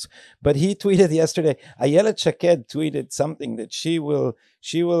hosts. But he tweeted yesterday, Ayelet Shaked tweeted something that she will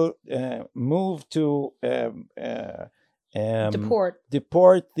move to...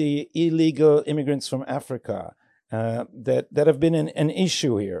 deport the illegal immigrants from Africa that have been an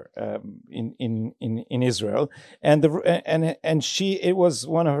issue here in Israel, and it was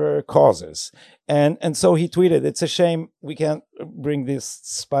one of her causes, and so he tweeted, "It's a shame we can't bring this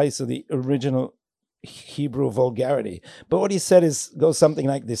spice of the original Hebrew vulgarity." But what he said goes something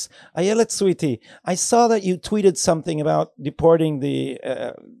like this: Ayelet, sweetie, I saw that you tweeted something about deporting the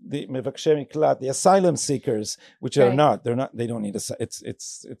Mevakshei Miklat, the asylum seekers, which they don't need it's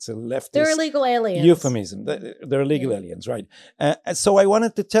a leftist. They're illegal aliens. Euphemism. They're illegal aliens, right? So I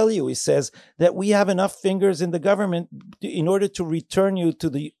wanted to tell you, he says, that we have enough fingers in the government in order to return you to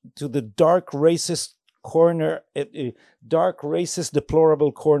the dark racist corner, dark racist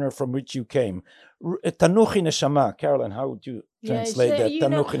deplorable corner from which you came. Tanuchi neshama. Carolyn, how would you translate that?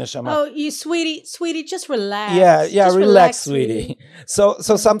 Tanuchi neshama. Oh, you sweetie, just relax. Yeah, just relax, sweetie. So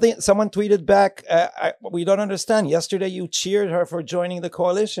someone tweeted back, we don't understand. Yesterday you cheered her for joining the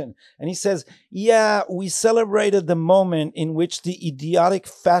coalition. And he says, yeah, we celebrated the moment in which the idiotic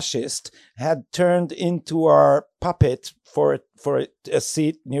fascist had turned into our puppet for a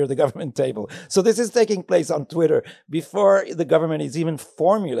seat near the government table. So this is taking place on Twitter before the government is even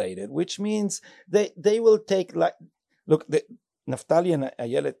formulated, which means they will take, Naftali and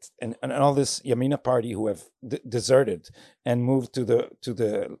Ayelet and all this Yamina party who have deserted and moved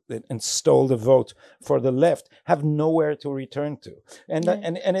and stole the vote for the left have nowhere to return to,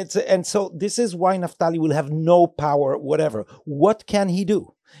 and so this is why Naftali will have no power. Whatever. What can he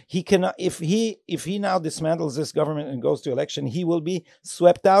do? He cannot. If he now dismantles this government and goes to election, he will be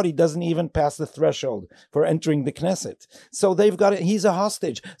swept out. He doesn't even pass the threshold for entering the Knesset. So they've got it. He's a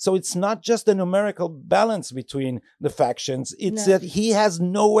hostage. So it's not just a numerical balance between the factions. It's that he has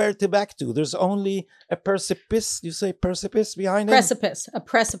nowhere to back to. There's only a precipice. You say precipice behind him? A precipice.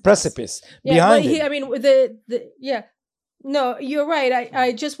 Precipice behind him. I mean, yeah. No, you're right.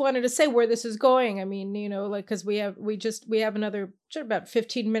 I just wanted to say where this is going. I mean, like, because we have another about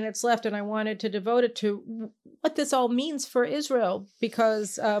 15 minutes left, and I wanted to devote it to what this all means for Israel,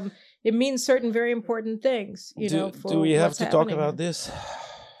 because it means certain very important things. Do we have to talk about this?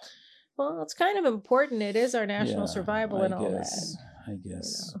 Well, it's kind of important. It is our national survival and all that. I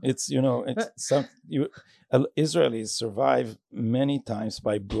guess it's Israelis survive many times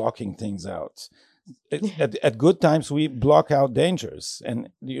by blocking things out. At good times, we block out dangers. And,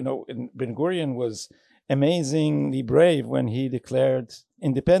 Ben Gurion was amazingly brave when he declared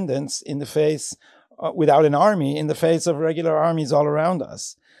independence in the face, without an army, in the face of regular armies all around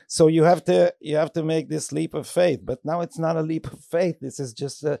us. So you have to make this leap of faith. But now it's not a leap of faith. This is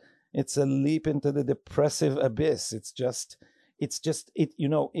just it's a leap into the depressive abyss. I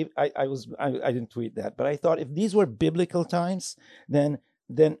didn't tweet that, but I thought if these were biblical times, then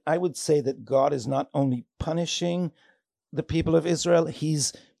I would say that God is not only punishing the people of Israel,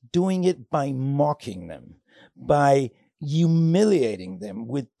 he's doing it by mocking them, by humiliating them,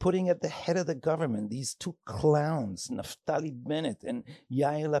 with putting at the head of the government these two clowns, Naftali Bennett and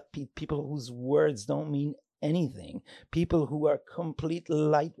Yair Lapid, people whose words don't mean anything, people who are complete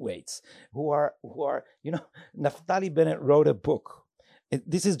lightweights, who are Naftali Bennett wrote a book.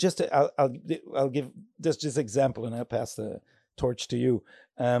 This is just I'll give just this example, and I'll pass the torch to you,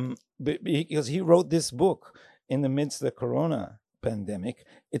 because he wrote this book in the midst of the corona pandemic.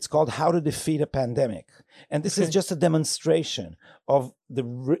 It's called How to Defeat a Pandemic, and this is just a demonstration of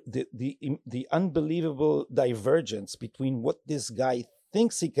the unbelievable divergence between what this guy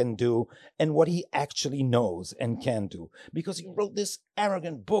thinks he can do and what he actually knows and can do, because he wrote this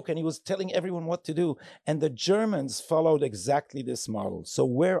arrogant book and he was telling everyone what to do, and the Germans followed exactly this model. So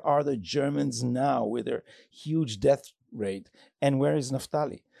where are the Germans now with their huge death rate, and where is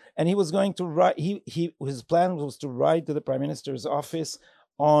Naftali? And he was going to write, his plan was to write to the Prime Minister's office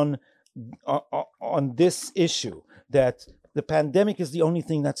on this issue, that the pandemic is the only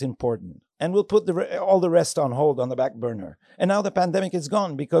thing that's important, and we'll put all the rest on hold, on the back burner. And now the pandemic is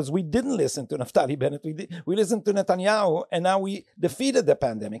gone because we didn't listen to Naftali Bennett. We listened to Netanyahu, and now we defeated the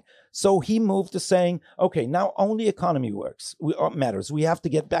pandemic. So he moved to saying, okay, now only economy matters. We have to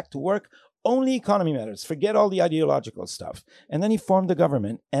get back to work. Only economy matters. Forget all the ideological stuff. And then he formed the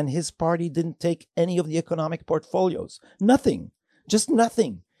government, and his party didn't take any of the economic portfolios. Nothing. Just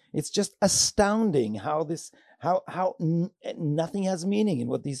nothing. It's just astounding how nothing has meaning in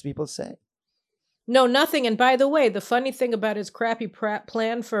what these people say. No, nothing. And by the way, the funny thing about his crappy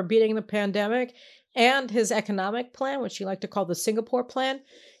plan for beating the pandemic and his economic plan, which he liked to call the Singapore plan,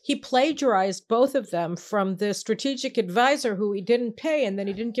 he plagiarized both of them from the strategic advisor who he didn't pay, and then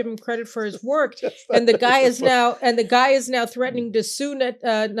he didn't give him credit for his work. And the guy is now threatening to sue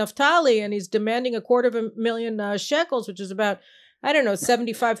Naftali, and he's demanding $250,000 shekels, which is about, I don't know,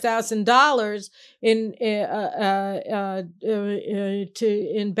 $75,000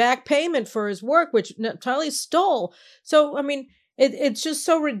 in back payment for his work, which Naftali stole. So, I mean, it's just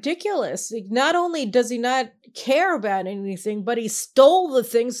so ridiculous. Not only does he not care about anything, but he stole the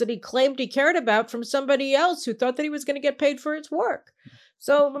things that he claimed he cared about from somebody else who thought that he was going to get paid for his work.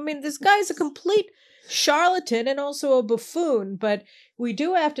 So, I mean, this guy's a complete charlatan and also a buffoon. But we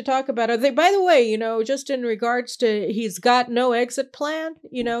do have to talk about it. By the way, just in regards to, he's got no exit plan.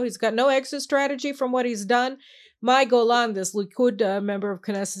 He's got no exit strategy from what he's done. Mai Golan, this Likud member of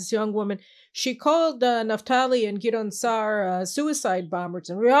Knesset, young woman, she called Naftali and Gideon Sa'ar suicide bombers.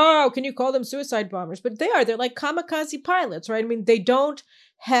 And how can you call them suicide bombers? But they're like kamikaze pilots, right? I mean, they don't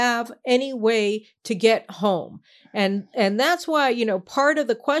have any way to get home. And that's why, part of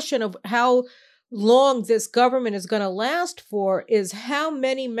the question of how long this government is going to last for is how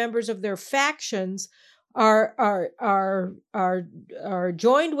many members of their factions are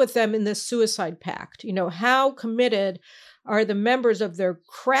joined with them in this suicide pact. How committed are the members of their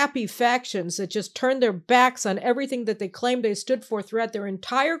crappy factions that just turned their backs on everything that they claimed they stood for throughout their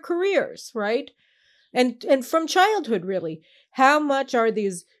entire careers, right? And from childhood, really. How much are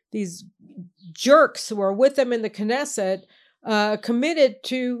these jerks who are with them in the Knesset committed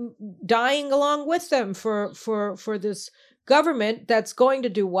to dying along with them for this government that's going to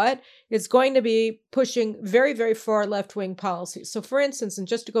do what? It's going to be pushing very, very far left-wing policies. So, for instance, and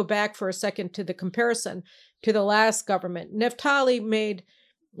just to go back for a second to the comparison to the last government, Naftali made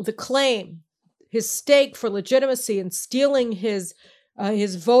the claim, his stake for legitimacy in stealing his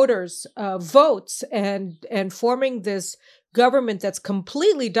voters' votes and forming this government that's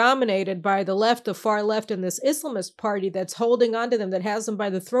completely dominated by the left, the far left, and this Islamist party that's holding on to them, that has them by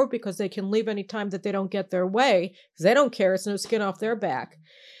the throat because they can leave any time that they don't get their way, because they don't care. It's no skin off their back.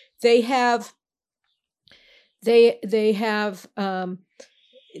 They have to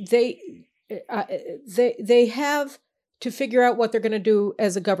figure out what they're going to do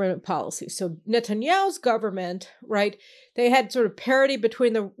as a government policy. So Netanyahu's government, right, they had sort of parity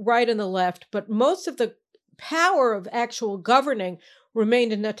between the right and the left, but most of the power of actual governing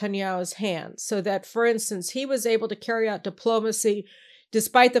remained in Netanyahu's hands. So that, for instance, he was able to carry out diplomacy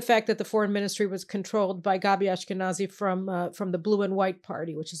despite the fact that the foreign ministry was controlled by Gabi Ashkenazi from the Blue and White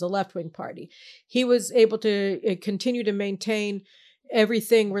Party, which is a left-wing party. He was able to continue to maintain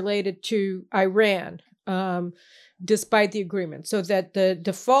everything related to Iran, despite the agreement. So that the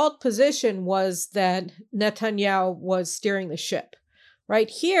default position was that Netanyahu was steering the ship. Right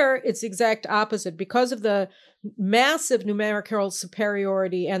here, it's the exact opposite. Because of the massive numerical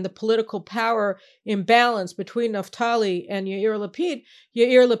superiority and the political power imbalance between Naftali and Yair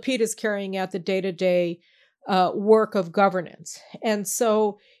Lapid is carrying out the day-to-day work of governance. And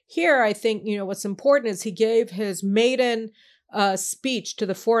so here, I think, what's important is he gave his maiden speech to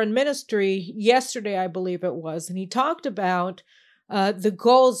the foreign ministry yesterday, I believe it was, and he talked about the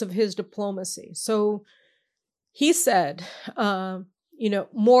goals of his diplomacy. So he said,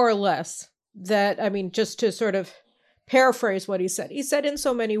 more or less that, just to sort of paraphrase what he said in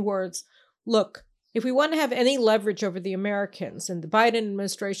so many words, look, if we want to have any leverage over the Americans, and the Biden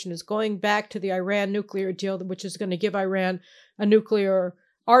administration is going back to the Iran nuclear deal, which is going to give Iran a nuclear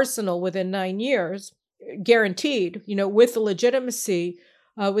arsenal within 9 years, guaranteed, with the legitimacy,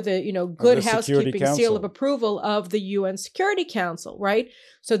 with a good housekeeping seal of approval of the UN Security Council, right?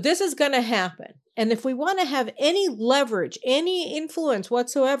 So this is going to happen. And if we want to have any leverage, any influence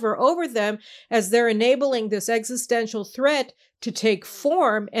whatsoever over them as they're enabling this existential threat to take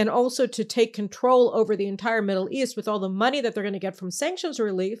form and also to take control over the entire Middle East with all the money that they're going to get from sanctions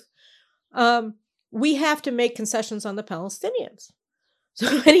relief, we have to make concessions on the Palestinians. So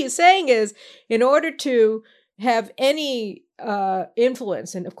what he's saying is, in order to have any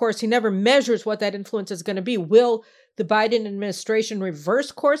influence, and of course he never measures what that influence is going to be, will the Biden administration reverse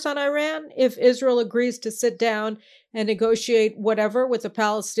course on Iran if Israel agrees to sit down and negotiate whatever with the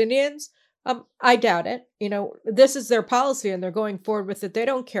Palestinians? I doubt it. This is their policy and they're going forward with it. They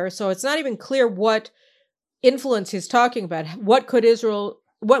don't care. So it's not even clear what influence he's talking about. What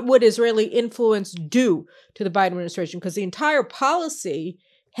would Israeli influence do to the Biden administration? Because the entire policy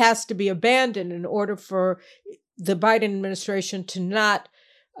has to be abandoned in order for the Biden administration to not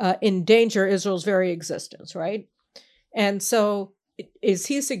endanger Israel's very existence, right? And so is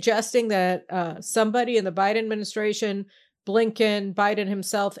he suggesting that somebody in the Biden administration, Blinken, Biden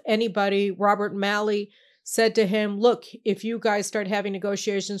himself, anybody, Robert Malley, said to him, look, if you guys start having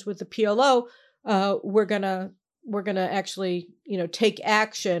negotiations with the PLO, we're gonna actually, take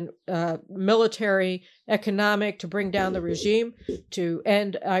action, military, economic, to bring down the regime, to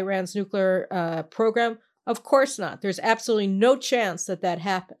end Iran's nuclear program? Of course not. There's absolutely no chance that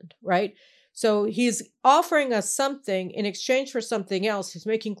happened, right? So he's offering us something in exchange for something else. He's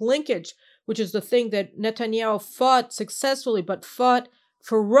making linkage, which is the thing that Netanyahu fought successfully, but fought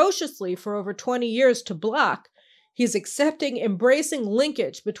ferociously for over 20 years to block. He's embracing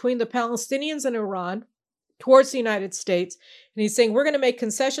linkage between the Palestinians and Iran towards the United States. And he's saying, we're going to make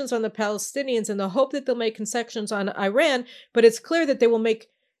concessions on the Palestinians in the hope that they'll make concessions on Iran, but it's clear that they will make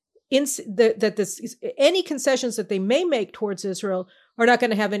any concessions that they may make towards Israel are not going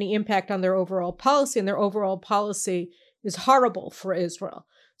to have any impact on their overall policy, and their overall policy is horrible for Israel.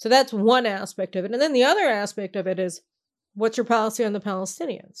 So that's one aspect of it. And then the other aspect of it is, what's your policy on the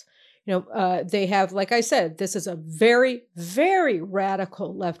Palestinians? They have, like I said, this is a very, very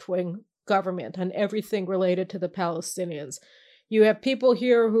radical left-wing government on everything related to the Palestinians. You have people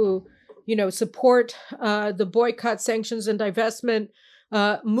here who, support the boycott, sanctions, and divestment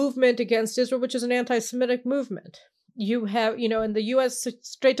movement against Israel, which is an anti-Semitic movement. You have, and the U.S.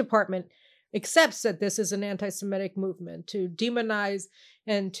 State Department accepts that this is an anti-Semitic movement to demonize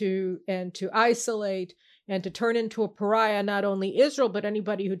and to isolate and to turn into a pariah not only Israel but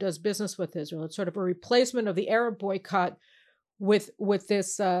anybody who does business with Israel. It's sort of a replacement of the Arab boycott with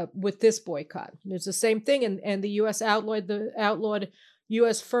this boycott. It's the same thing, and the U.S. outlawed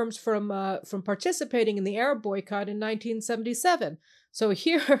U.S. firms from participating in the Arab boycott in 1977. So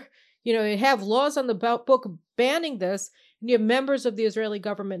here, they have laws on the book banning this, and you have members of the Israeli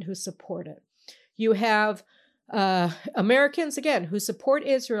government who support it. You have Americans, again, who support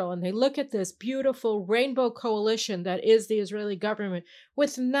Israel, and they look at this beautiful rainbow coalition that is the Israeli government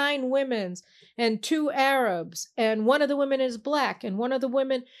with 9 women and 2 Arabs, and one of the women is black, and one of the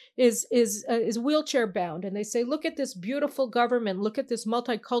women is wheelchair bound, and they say, look at this beautiful government, look at this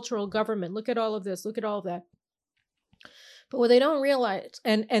multicultural government, look at all of this, look at all of that. But what they don't realize,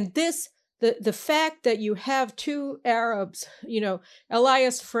 and this, the fact that you have 2 Arabs,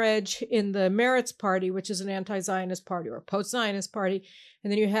 Elias Frej in the Meretz party, which is an anti-Zionist party or a post-Zionist party,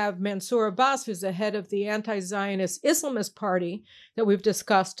 and then you have Mansour Abbas, who's the head of the anti-Zionist Islamist party that we've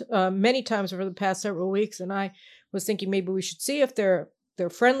discussed many times over the past several weeks. And I was thinking maybe we should see if they're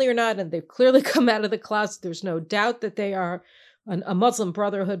friendly or not. And they've clearly come out of the closet. There's no doubt that they are a Muslim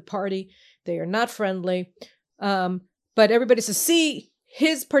Brotherhood party. They are not friendly. But everybody says, see,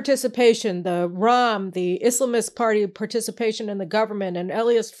 his participation, the Ram, the Islamist party participation in the government, and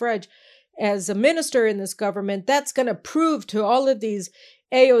Elias Frej as a minister in this government, that's going to prove to all of these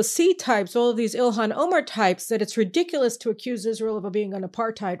AOC types, all of these Ilhan Omar types, that it's ridiculous to accuse Israel of being an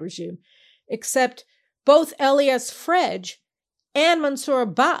apartheid regime. Except both Elias Frej and Mansour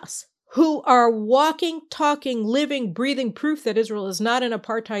Abbas, who are walking, talking, living, breathing proof that Israel is not an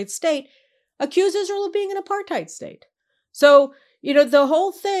apartheid state, accuse Israel of being an apartheid state. So, the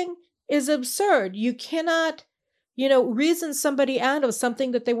whole thing is absurd. You cannot, reason somebody out of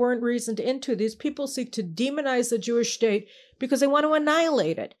something that they weren't reasoned into. These people seek to demonize the Jewish state because they want to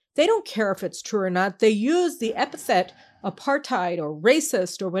annihilate it. They don't care if it's true or not. They use the epithet apartheid or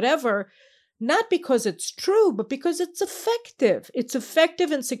racist or whatever, not because it's true, but because it's effective. It's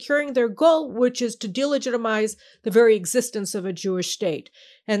effective in securing their goal, which is to delegitimize the very existence of a Jewish state.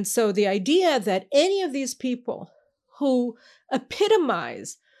 And so the idea that any of these people who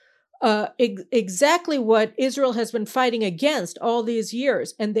epitomize exactly what Israel has been fighting against all these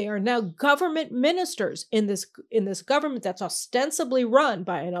years, and they are now government ministers in this government that's ostensibly run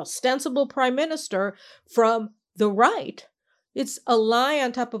by an ostensible prime minister from the right. It's a lie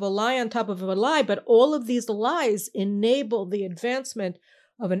on top of a lie on top of a lie, but all of these lies enable the advancement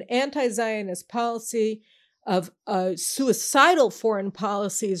of an anti-Zionist policy, of suicidal foreign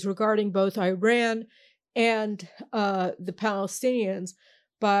policies regarding both Iran and the Palestinians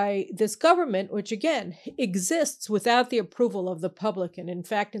by this government, which again exists without the approval of the public, and in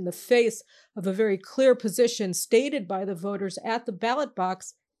fact in the face of a very clear position stated by the voters at the ballot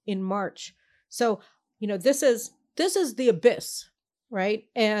box in March. So, this is the abyss, right?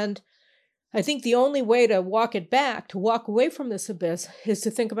 And I think the only way to walk it back, to walk away from this abyss, is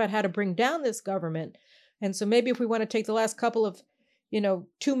to think about how to bring down this government. And so maybe if we want to take the last couple of 2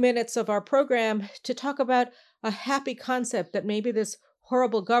 minutes of our program to talk about a happy concept that maybe this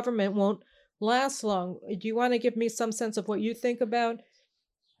horrible government won't last long. Do you want to give me some sense of what you think about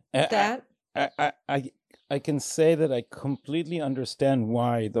that? I can say that I completely understand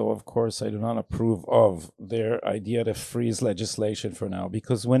why, though of course I do not approve of their idea to freeze legislation for now,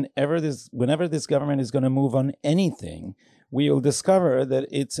 because whenever this government is going to move on anything, we will discover that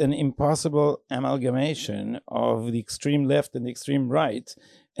it's an impossible amalgamation of the extreme left and the extreme right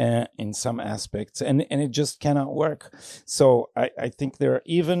in some aspects, and it just cannot work. So I think there are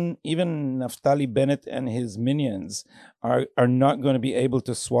even Naftali Bennett and his minions are not going to be able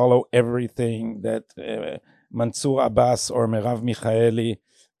to swallow everything that Mansour Abbas or Merav Michaeli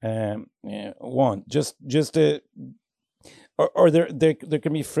want. Or there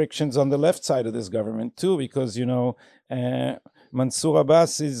can be frictions on the left side of this government too, because Mansour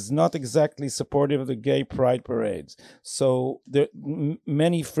Abbas is not exactly supportive of the gay pride parades. So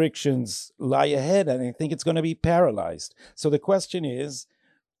many frictions lie ahead, and I think it's going to be paralyzed. So the question is,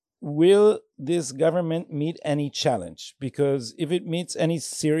 will this government meet any challenge? Because if it meets any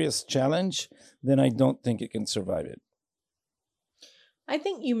serious challenge, then I don't think it can survive it. I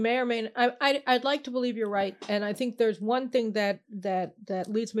think you may or may not. I'd like to believe you're right, and I think there's one thing that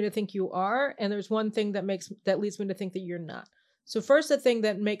leads me to think you are, and there's one thing that leads me to think that you're not. So first, the thing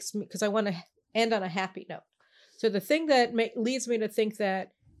that makes me, because I want to end on a happy note. So the thing that leads me to think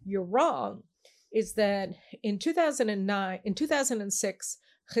that you're wrong is that in 2006,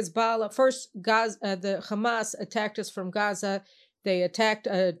 Hezbollah, first Gaza, the Hamas attacked us from Gaza. They attacked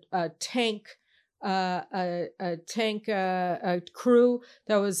a tank crew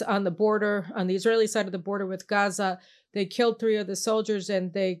that was on the border, on the Israeli side of the border with Gaza. They killed 3 of the soldiers,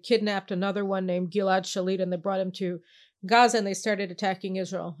 and they kidnapped another one named Gilad Shalit, and they brought him to Gaza, and they started attacking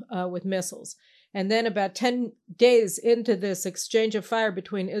Israel with missiles. And then about 10 days into this exchange of fire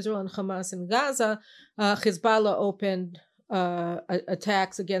between Israel and Hamas in Gaza, Hezbollah opened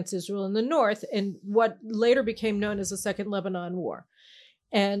attacks against Israel in the north in what later became known as the Second Lebanon War.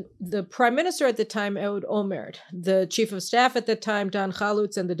 And the prime minister at the time, Ehud Olmert, the chief of staff at the time, Dan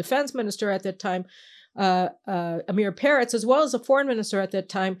Chalutz, and the defense minister at that time, Amir Peretz, as well as the foreign minister at that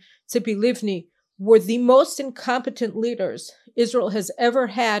time, Tzipi Livni, were the most incompetent leaders Israel has ever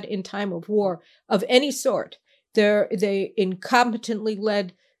had in time of war of any sort. They incompetently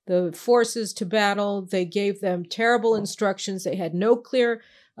led the forces to battle. They gave them terrible instructions. They had no clear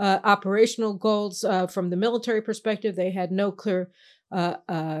operational goals from the military perspective. They had no clear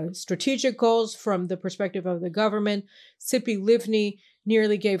strategic goals from the perspective of the government. Tzipi Livni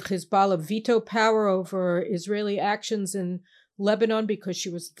nearly gave Hezbollah veto power over Israeli actions in Lebanon because she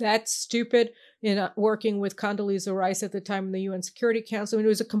was that stupid in working with Condoleezza Rice at the time in the UN Security Council. I mean, it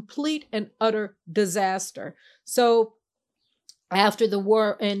was a complete and utter disaster. So after the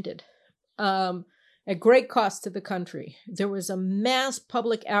war ended, at great cost to the country, there was a mass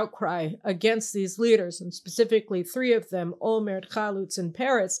public outcry against these leaders, and specifically three of them, Olmert, Chalutz, and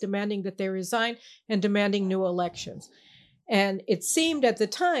Peretz, demanding that they resign and demanding new elections. And it seemed at the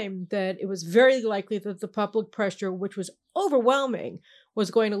time that it was very likely that the public pressure, which was overwhelming,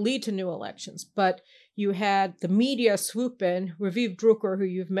 was going to lead to new elections. But you had the media swoop in, Raviv Drucker, who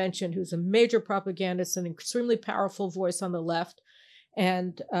you've mentioned, who's a major propagandist, an extremely powerful voice on the left,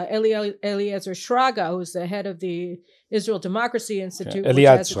 and Eliezer Shraga, who's the head of the Israel Democracy Institute, which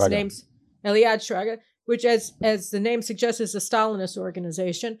has its names, Eliad Shraga, which, as the name suggests, is a Stalinist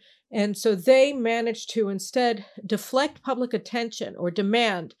organization. And so they managed to instead deflect public attention or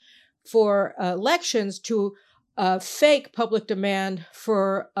demand for elections to fake public demand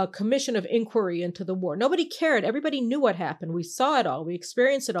for a commission of inquiry into the war. Nobody cared. Everybody knew what happened. We saw it all. We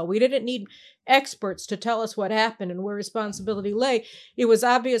experienced it all. We didn't need experts to tell us what happened and where responsibility lay. It was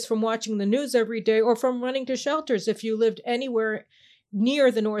obvious from watching the news every day or from running to shelters if you lived anywhere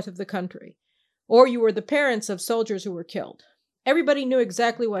near the north of the country, or you were the parents of soldiers who were killed. Everybody knew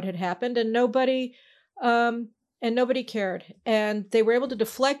exactly what had happened, and nobody cared. And they were able to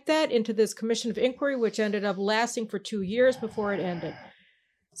deflect that into this commission of inquiry, which ended up lasting for 2 years before it ended.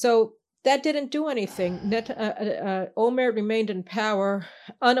 So that didn't do anything. Olmert remained in power,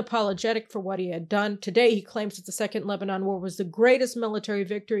 unapologetic for what he had done. Today, he claims that the Second Lebanon War was the greatest military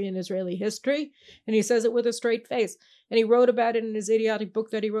victory in Israeli history, and he says it with a straight face. And he wrote about it in his idiotic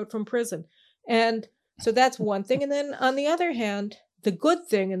book that he wrote from prison. And so that's one thing. And then on the other hand, the good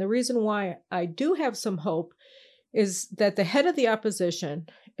thing, and the reason why I do have some hope, is that the head of the opposition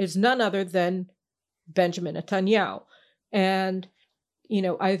is none other than Benjamin Netanyahu. And,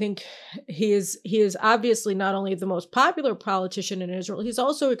 I think he is obviously not only the most popular politician in Israel, he's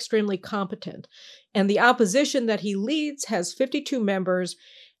also extremely competent. And the opposition that he leads has 52 members,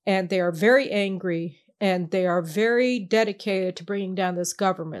 and they are very angry, and they are very dedicated to bringing down this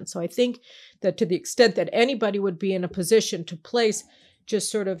government. So I think that to the extent that anybody would be in a position to place just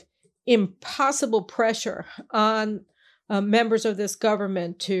sort of impossible pressure on members of this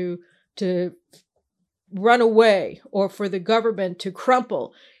government to run away or for the government to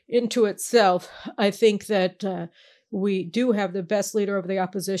crumple into itself, I think that we do have the best leader of the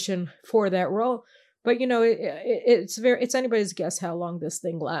opposition for that role. But it's anybody's guess how long this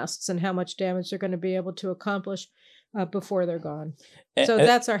thing lasts and how much damage they're going to be able to accomplish before they're gone. So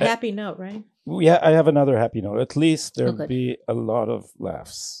that's our happy note, right? Yeah, I have another happy note. At least there'll be a lot of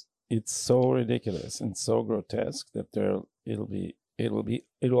laughs. It's so ridiculous and so grotesque that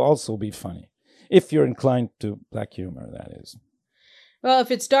it'll also be funny if you're inclined to black humor. That is. Well,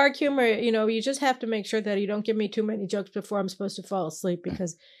 if it's dark humor, you just have to make sure that you don't give me too many jokes before I'm supposed to fall asleep,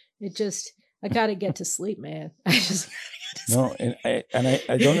 because I gotta get to sleep, man. I just gotta get to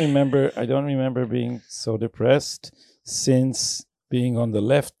sleep. I don't remember being so depressed since being on the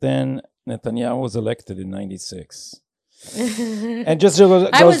left. Then Netanyahu was elected in '96. And just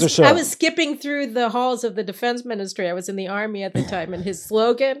goes to show. I was skipping through the halls of the defense ministry. I was in the army at the time, and his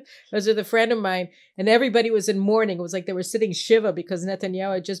slogan was with a friend of mine, and everybody was in mourning. It was like they were sitting Shiva because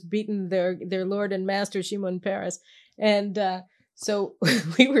Netanyahu had just beaten their Lord and Master Shimon Peres. And so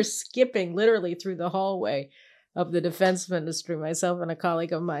we were skipping literally through the hallway of the defense ministry, myself and a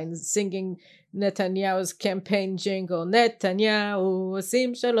colleague of mine, singing Netanyahu's campaign jingle, Netanyahu,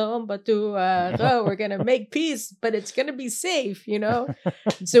 Osim Shalom Batuach. Oh, we're going to make peace, but it's going to be safe,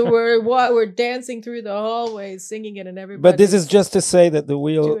 So we're dancing through the hallways, singing it, and everybody. But this is just to say that the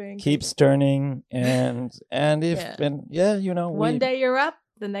wheel keeps turning, and one day you're up,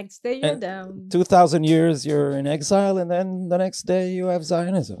 the next day you're down. 2,000 years you're in exile, and then the next day you have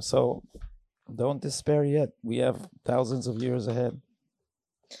Zionism. So don't despair yet. We have thousands of years ahead.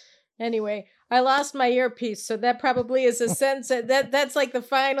 Anyway, I lost my earpiece, so that probably is a sense that's like the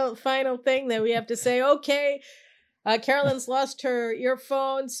final thing that we have to say. Okay, Carolyn's lost her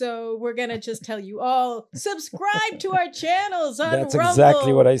earphone, so we're going to just tell you all, subscribe to our channels on That's Rumble.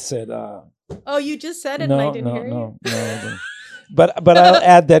 exactly what I said. Oh, you just said it no, and I didn't hear you? No, I didn't. But I'll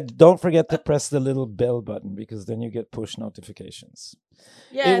add that don't forget to press the little bell button because then you get push notifications.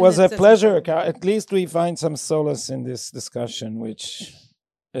 Yeah, it was a pleasure. At least we find some solace in this discussion, which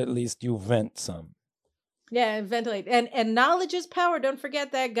at least you vent some. Yeah, and ventilate. And knowledge is power. Don't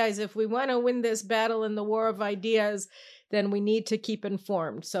forget that, guys. If we want to win this battle in the war of ideas, then we need to keep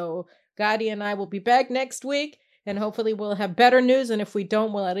informed. So Gadi and I will be back next week, and hopefully we'll have better news. And if we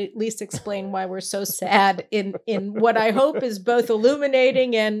don't, we'll at least explain why we're so sad in what I hope is both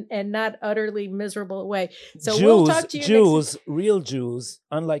illuminating and not utterly miserable way. So we'll talk to you next week. Real Jews,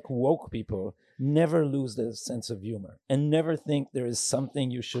 unlike woke people, never lose their sense of humor and never think there is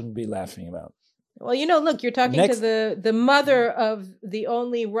something you shouldn't be laughing about. Well, look, you're talking to the mother of the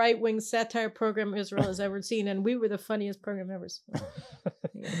only right-wing satire program Israel has ever seen, and we were the funniest program ever.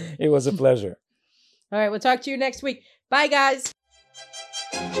 It was a pleasure. All right, we'll talk to you next week. Bye, guys.